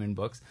Neil Gaiman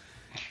books,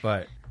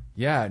 but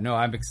yeah, no,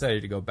 I'm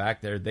excited to go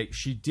back there.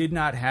 She did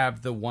not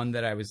have the one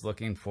that I was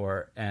looking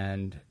for.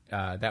 And,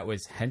 that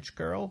was Hench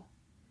Girl,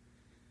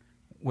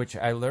 which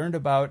I learned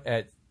about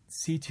at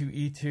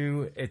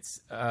C2E2. It's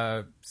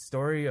a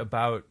story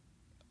about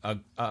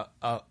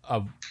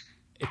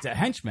it's a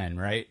henchman,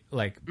 right?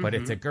 Like, but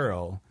it's a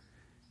girl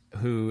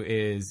who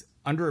is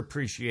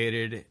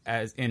underappreciated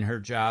as in her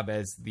job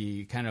as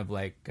the kind of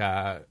like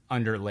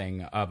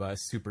underling of a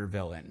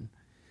supervillain,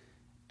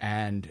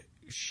 and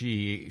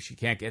she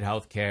can't get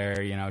health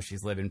care. You know,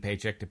 she's living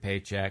paycheck to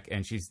paycheck,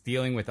 and she's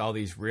dealing with all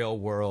these real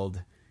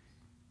world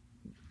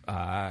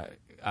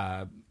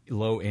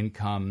low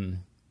income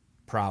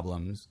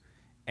problems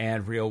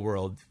and real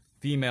world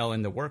female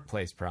in the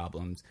workplace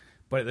problems.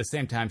 But at the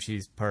same time,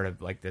 she's part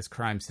of like this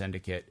crime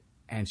syndicate,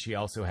 and she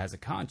also has a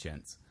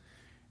conscience.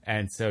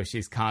 And so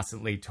she's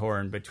constantly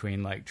torn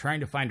between like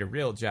trying to find a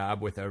real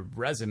job with a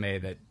resume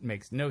that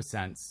makes no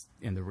sense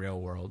in the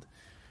real world.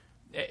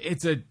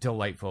 It's a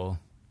delightful.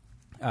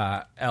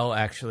 Elle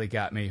actually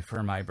got me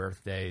for my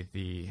birthday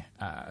the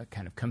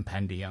kind of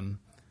compendium,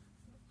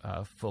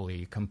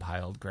 fully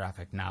compiled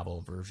graphic novel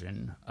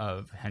version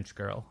of Hench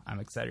Girl. I'm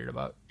excited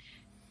about.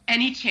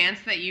 Any chance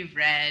that you've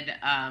read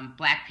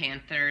Black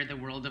Panther, The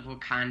World of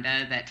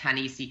Wakanda, that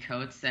Ta-Nehisi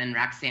Coates and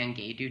Roxane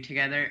Gay do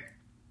together?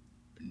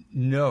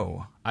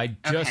 No. I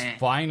just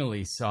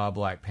finally saw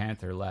Black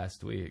Panther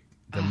last week,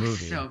 the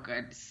movie. So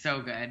good,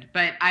 so good.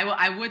 But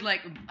I would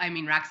like, I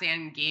mean,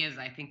 Roxane Gay is,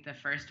 I think, the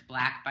first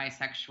Black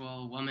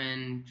bisexual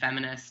woman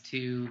feminist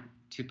to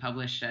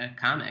publish a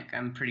comic.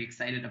 I'm pretty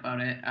excited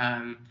about it.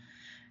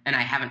 And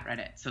I haven't read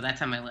it, so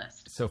that's on my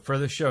list. So for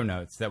the show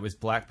notes, that was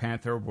Black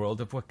Panther,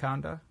 World of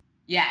Wakanda?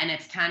 Yeah, and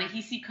it's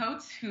Ta-Nehisi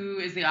Coates, who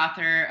is the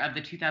author of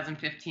the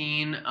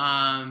 2015,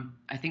 I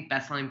think,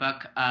 best-selling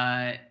book,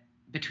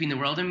 Between the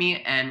World and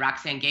Me, and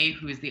Roxane Gay,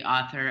 who is the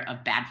author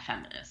of Bad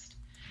Feminist.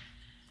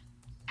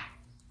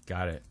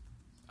 Got it.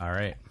 All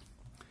right.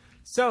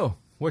 So,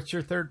 what's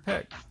your third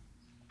pick?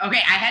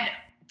 Okay, I had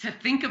to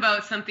think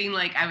about something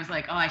like, I was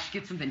like, oh, I should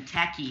get something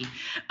techie.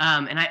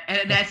 And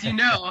as you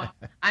know,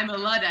 I'm a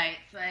Luddite,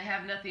 so I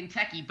have nothing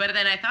techie. But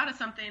then I thought of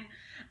something.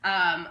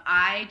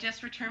 I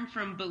just returned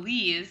from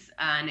Belize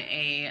on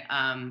a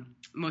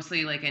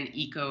mostly like an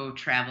eco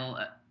travel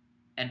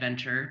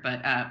adventure,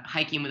 but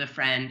hiking with a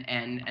friend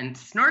and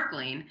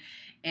snorkeling.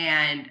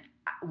 And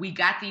we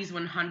got these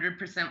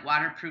 100%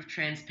 waterproof,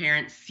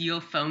 transparent seal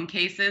phone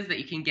cases that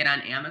you can get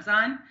on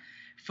Amazon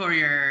for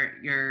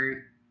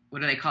your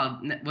what are they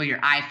called? Well, your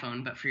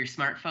iPhone, but for your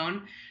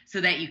smartphone,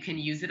 so that you can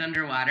use it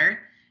underwater.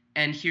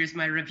 And here's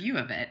my review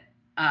of it.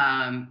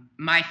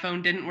 My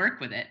phone didn't work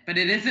with it, but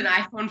it is an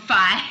iPhone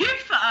 5.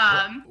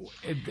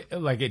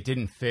 It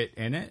didn't fit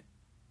in it?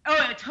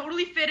 Oh, it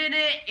totally fit in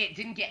it. It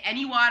didn't get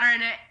any water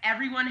in it.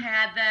 Everyone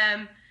had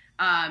them.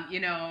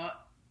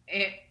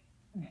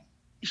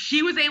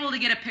 She was able to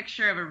get a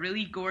picture of a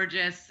really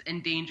gorgeous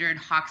endangered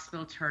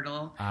hawksbill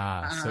turtle.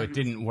 So it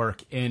didn't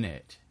work in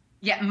it.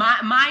 Yeah,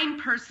 mine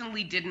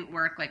personally didn't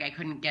work. Like, I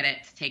couldn't get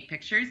it to take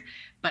pictures,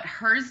 but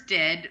hers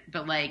did.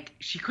 But like,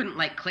 she couldn't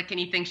like click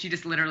anything. She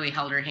just literally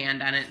held her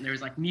hand on it, and there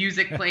was like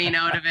music playing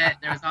out of it.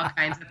 There was all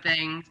kinds of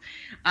things.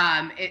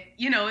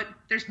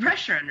 There's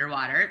pressure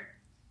underwater,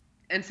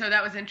 and so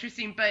that was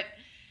interesting. But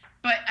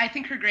I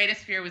think her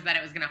greatest fear was that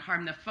it was going to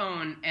harm the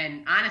phone.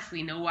 And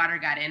honestly, no water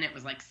got in. It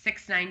was like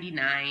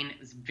 $6.99. It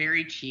was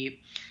very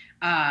cheap.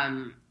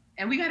 And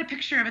we got a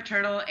picture of a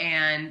turtle,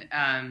 and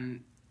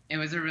it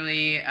was a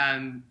really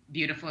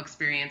beautiful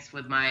experience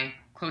with my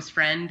close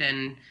friend,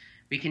 and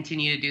we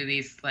continue to do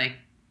these like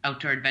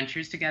outdoor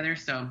adventures together.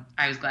 So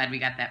I was glad we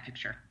got that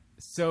picture.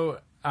 So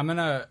I'm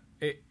gonna,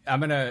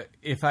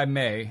 if I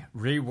may,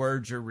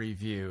 reword your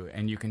review,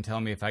 and you can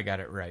tell me if I got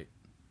it right.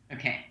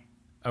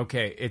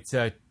 Okay. It's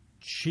a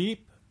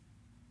cheap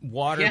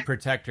water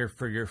protector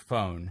for your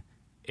phone.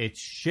 It's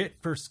shit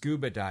for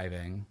scuba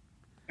diving.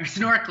 Or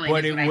snorkeling,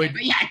 but it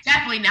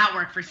definitely not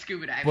work for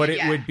scuba diving. But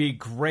it would be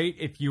great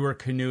if you were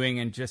canoeing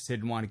and just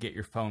didn't want to get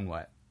your phone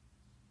wet.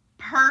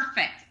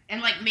 Perfect.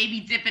 And like maybe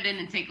dip it in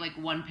and take like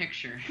one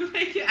picture.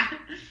 Like, yeah.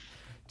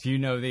 Do you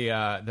know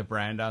the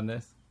brand on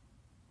this?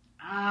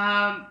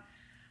 I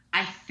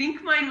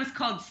think mine was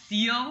called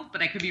Seal,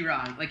 but I could be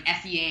wrong. Like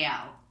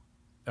SEAL.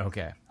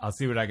 Okay, I'll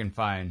see what I can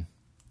find.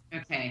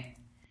 Okay.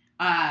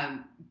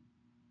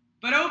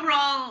 But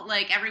overall,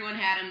 like everyone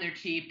had them. They're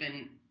cheap,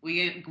 and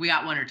we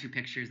got one or two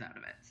pictures out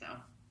of it. So.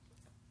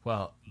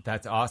 Well,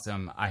 that's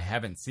awesome. I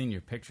haven't seen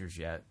your pictures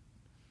yet.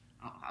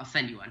 I'll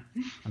send you one.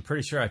 I'm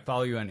pretty sure I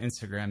follow you on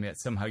Instagram, yet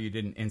somehow you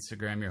didn't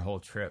Instagram your whole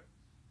trip.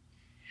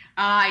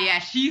 Yeah,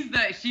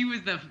 she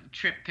was the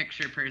trip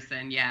picture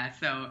person. Yeah,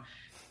 so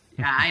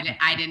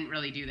I didn't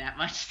really do that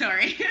much.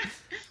 Sorry.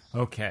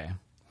 Okay.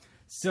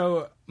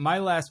 So my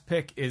last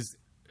pick is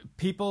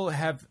people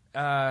have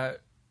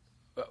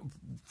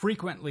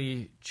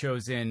frequently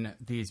chosen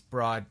these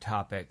broad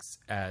topics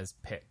as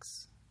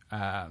picks,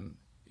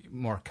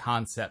 more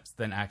concepts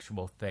than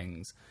actual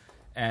things.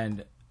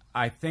 And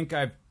I think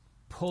I've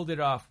pulled it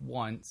off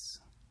once,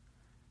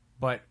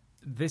 but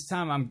this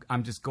time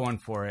I'm just going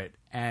for it.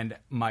 And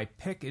my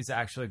pick is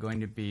actually going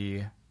to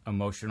be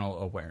emotional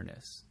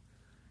awareness.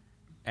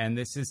 And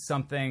this is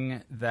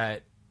something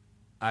that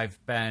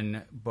I've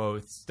been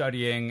both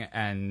studying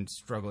and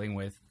struggling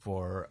with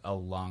for a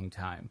long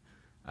time.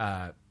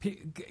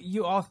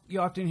 You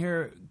often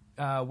hear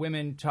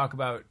women talk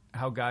about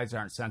how guys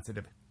aren't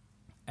sensitive,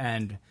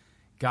 and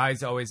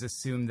guys always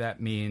assume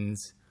that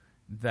means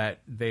that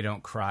they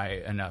don't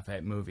cry enough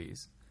at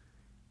movies.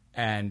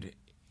 And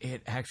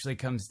it actually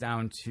comes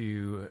down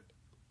to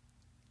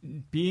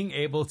being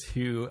able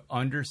to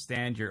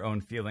understand your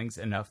own feelings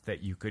enough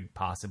that you could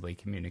possibly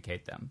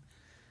communicate them.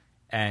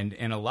 And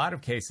in a lot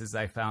of cases,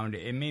 I found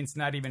it means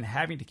not even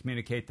having to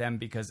communicate them,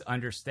 because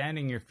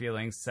understanding your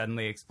feelings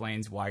suddenly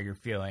explains why you're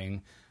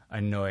feeling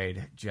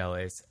annoyed,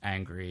 jealous,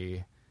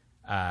 angry,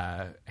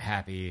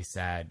 happy,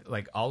 sad.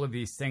 Like all of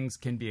these things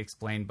can be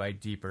explained by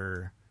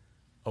deeper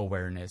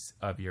awareness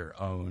of your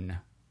own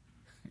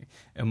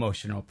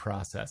emotional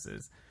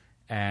processes.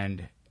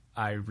 And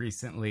I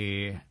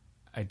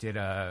did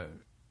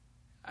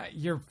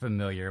you're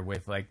familiar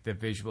with like the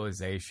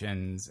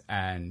visualizations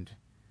and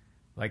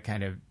like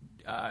kind of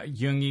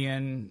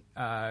Jungian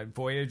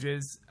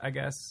voyages, I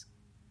guess.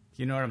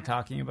 You know what I'm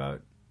talking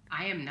about?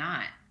 I am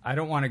not. I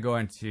don't want to go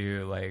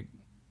into like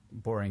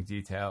boring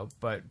detail,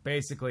 but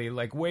basically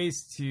like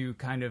ways to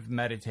kind of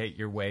meditate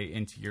your way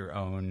into your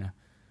own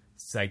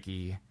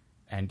psyche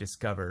and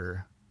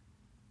discover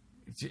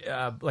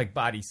like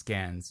body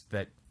scans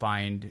that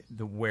find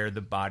where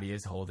the body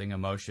is holding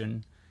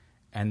emotion,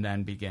 and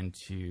then begin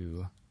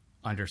to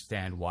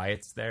understand why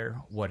it's there,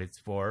 what it's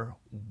for,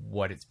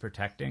 what it's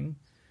protecting,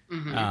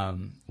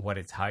 what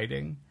it's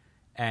hiding,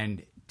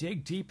 and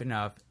dig deep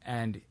enough.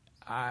 And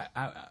I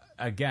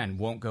again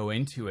won't go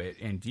into it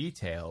in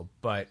detail,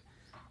 but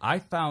I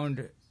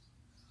found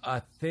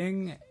a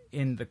thing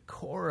in the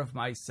core of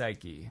my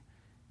psyche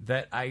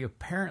that I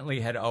apparently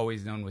had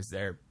always known was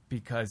there,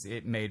 because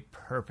it made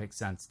perfect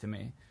sense to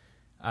me.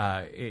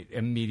 It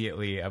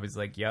immediately, I was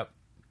like, yep,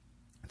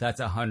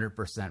 that's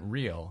 100%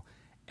 real.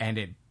 And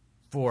it,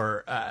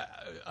 for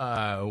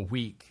a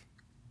week,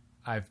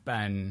 I've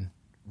been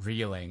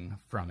reeling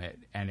from it,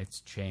 and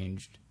it's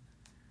changed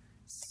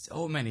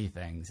so many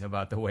things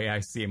about the way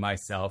I see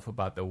myself,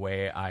 about the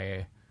way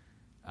I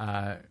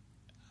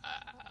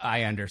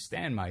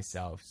understand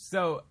myself.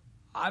 So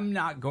I'm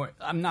not going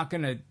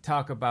to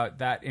talk about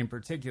that in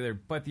particular,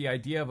 but the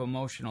idea of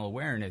emotional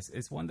awareness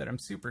is one that I'm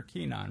super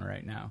keen on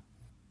right now.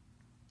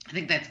 I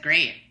think that's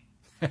great.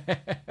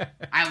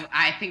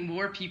 I think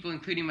more people,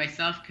 including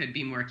myself, could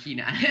be more keen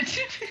on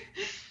it.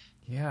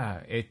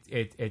 Yeah,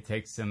 it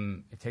takes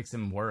some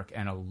work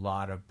and a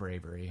lot of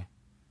bravery.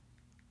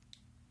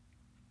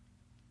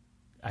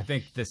 I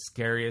think the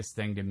scariest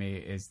thing to me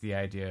is the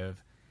idea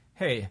of,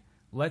 hey,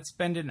 let's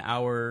spend an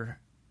hour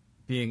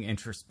being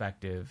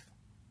introspective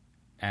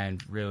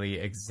and really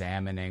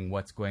examining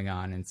what's going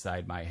on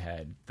inside my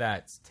head.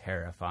 That's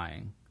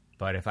terrifying.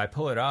 But if I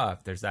pull it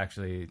off, there's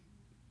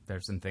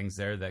some things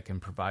there that can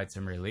provide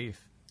some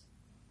relief.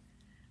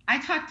 I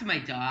talk to my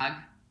dog.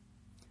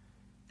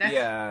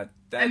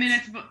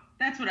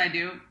 That's what I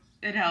do.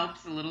 It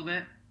helps a little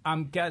bit.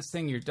 I'm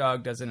guessing your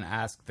dog doesn't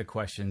ask the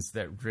questions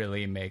that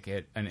really make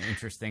it an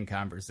interesting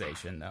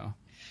conversation, though.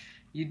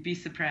 You'd be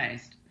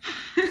surprised.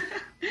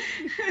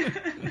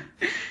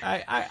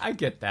 I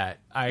get that.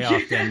 I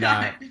often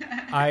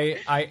I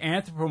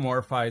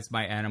anthropomorphize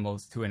my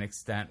animals to an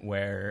extent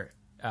where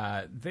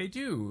they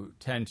do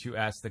tend to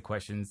ask the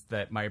questions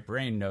that my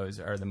brain knows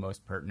are the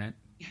most pertinent.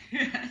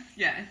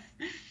 Yes.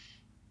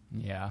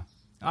 Yeah.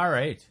 All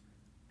right.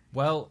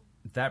 Well,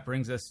 that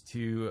brings us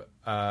to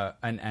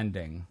an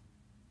ending.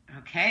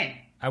 Okay.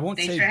 I won't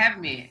Thanks say for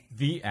having me.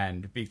 The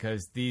end,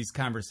 because these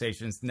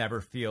conversations never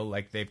feel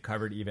like they've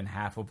covered even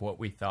half of what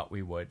we thought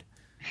we would.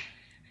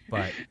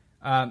 But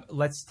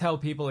let's tell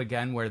people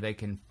again where they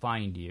can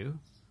find you.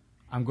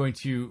 I'm going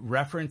to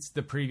reference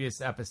the previous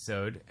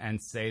episode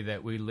and say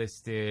that we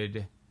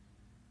listed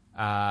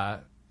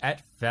at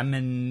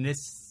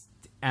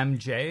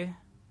FeministMJ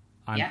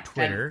on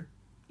Twitter.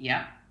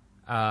 Yep.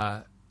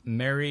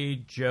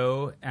 Mary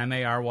Jo,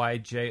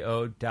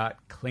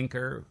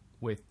 MaryJo.Klinker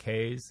with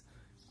K's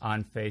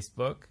on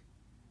Facebook.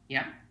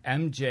 Yep.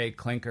 MJ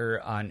Klinker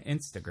on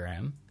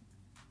Instagram.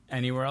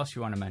 Anywhere else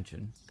you want to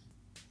mention?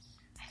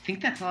 I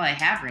think that's all I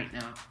have right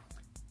now.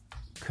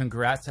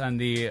 Congrats on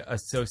the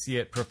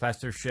associate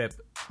professorship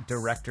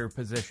director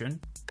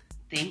position.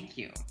 Thank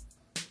you.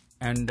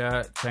 And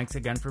thanks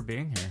again for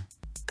being here.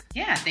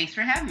 Yeah, thanks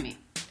for having me.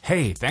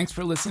 Hey, thanks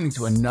for listening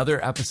to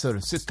another episode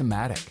of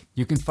Systematic.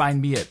 You can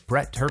find me at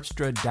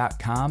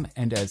brettterpstra.com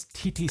and as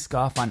TT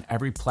Scoff on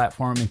every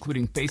platform,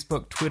 including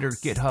Facebook, Twitter,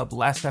 GitHub,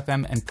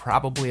 Last.fm, and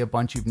probably a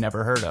bunch you've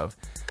never heard of.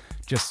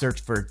 Just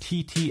search for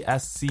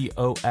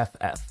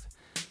TTSCOFF.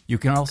 You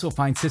can also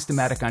find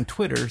Systematic on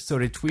Twitter, so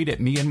to tweet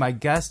at me and my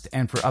guest,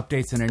 and for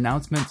updates and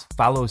announcements,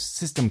 follow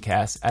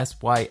Systemcast,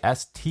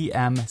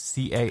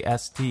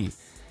 SYSTMCAST.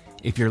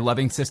 If you're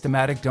loving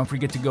Systematic, don't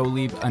forget to go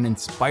leave an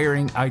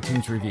inspiring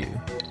iTunes review.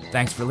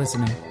 Thanks for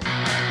listening.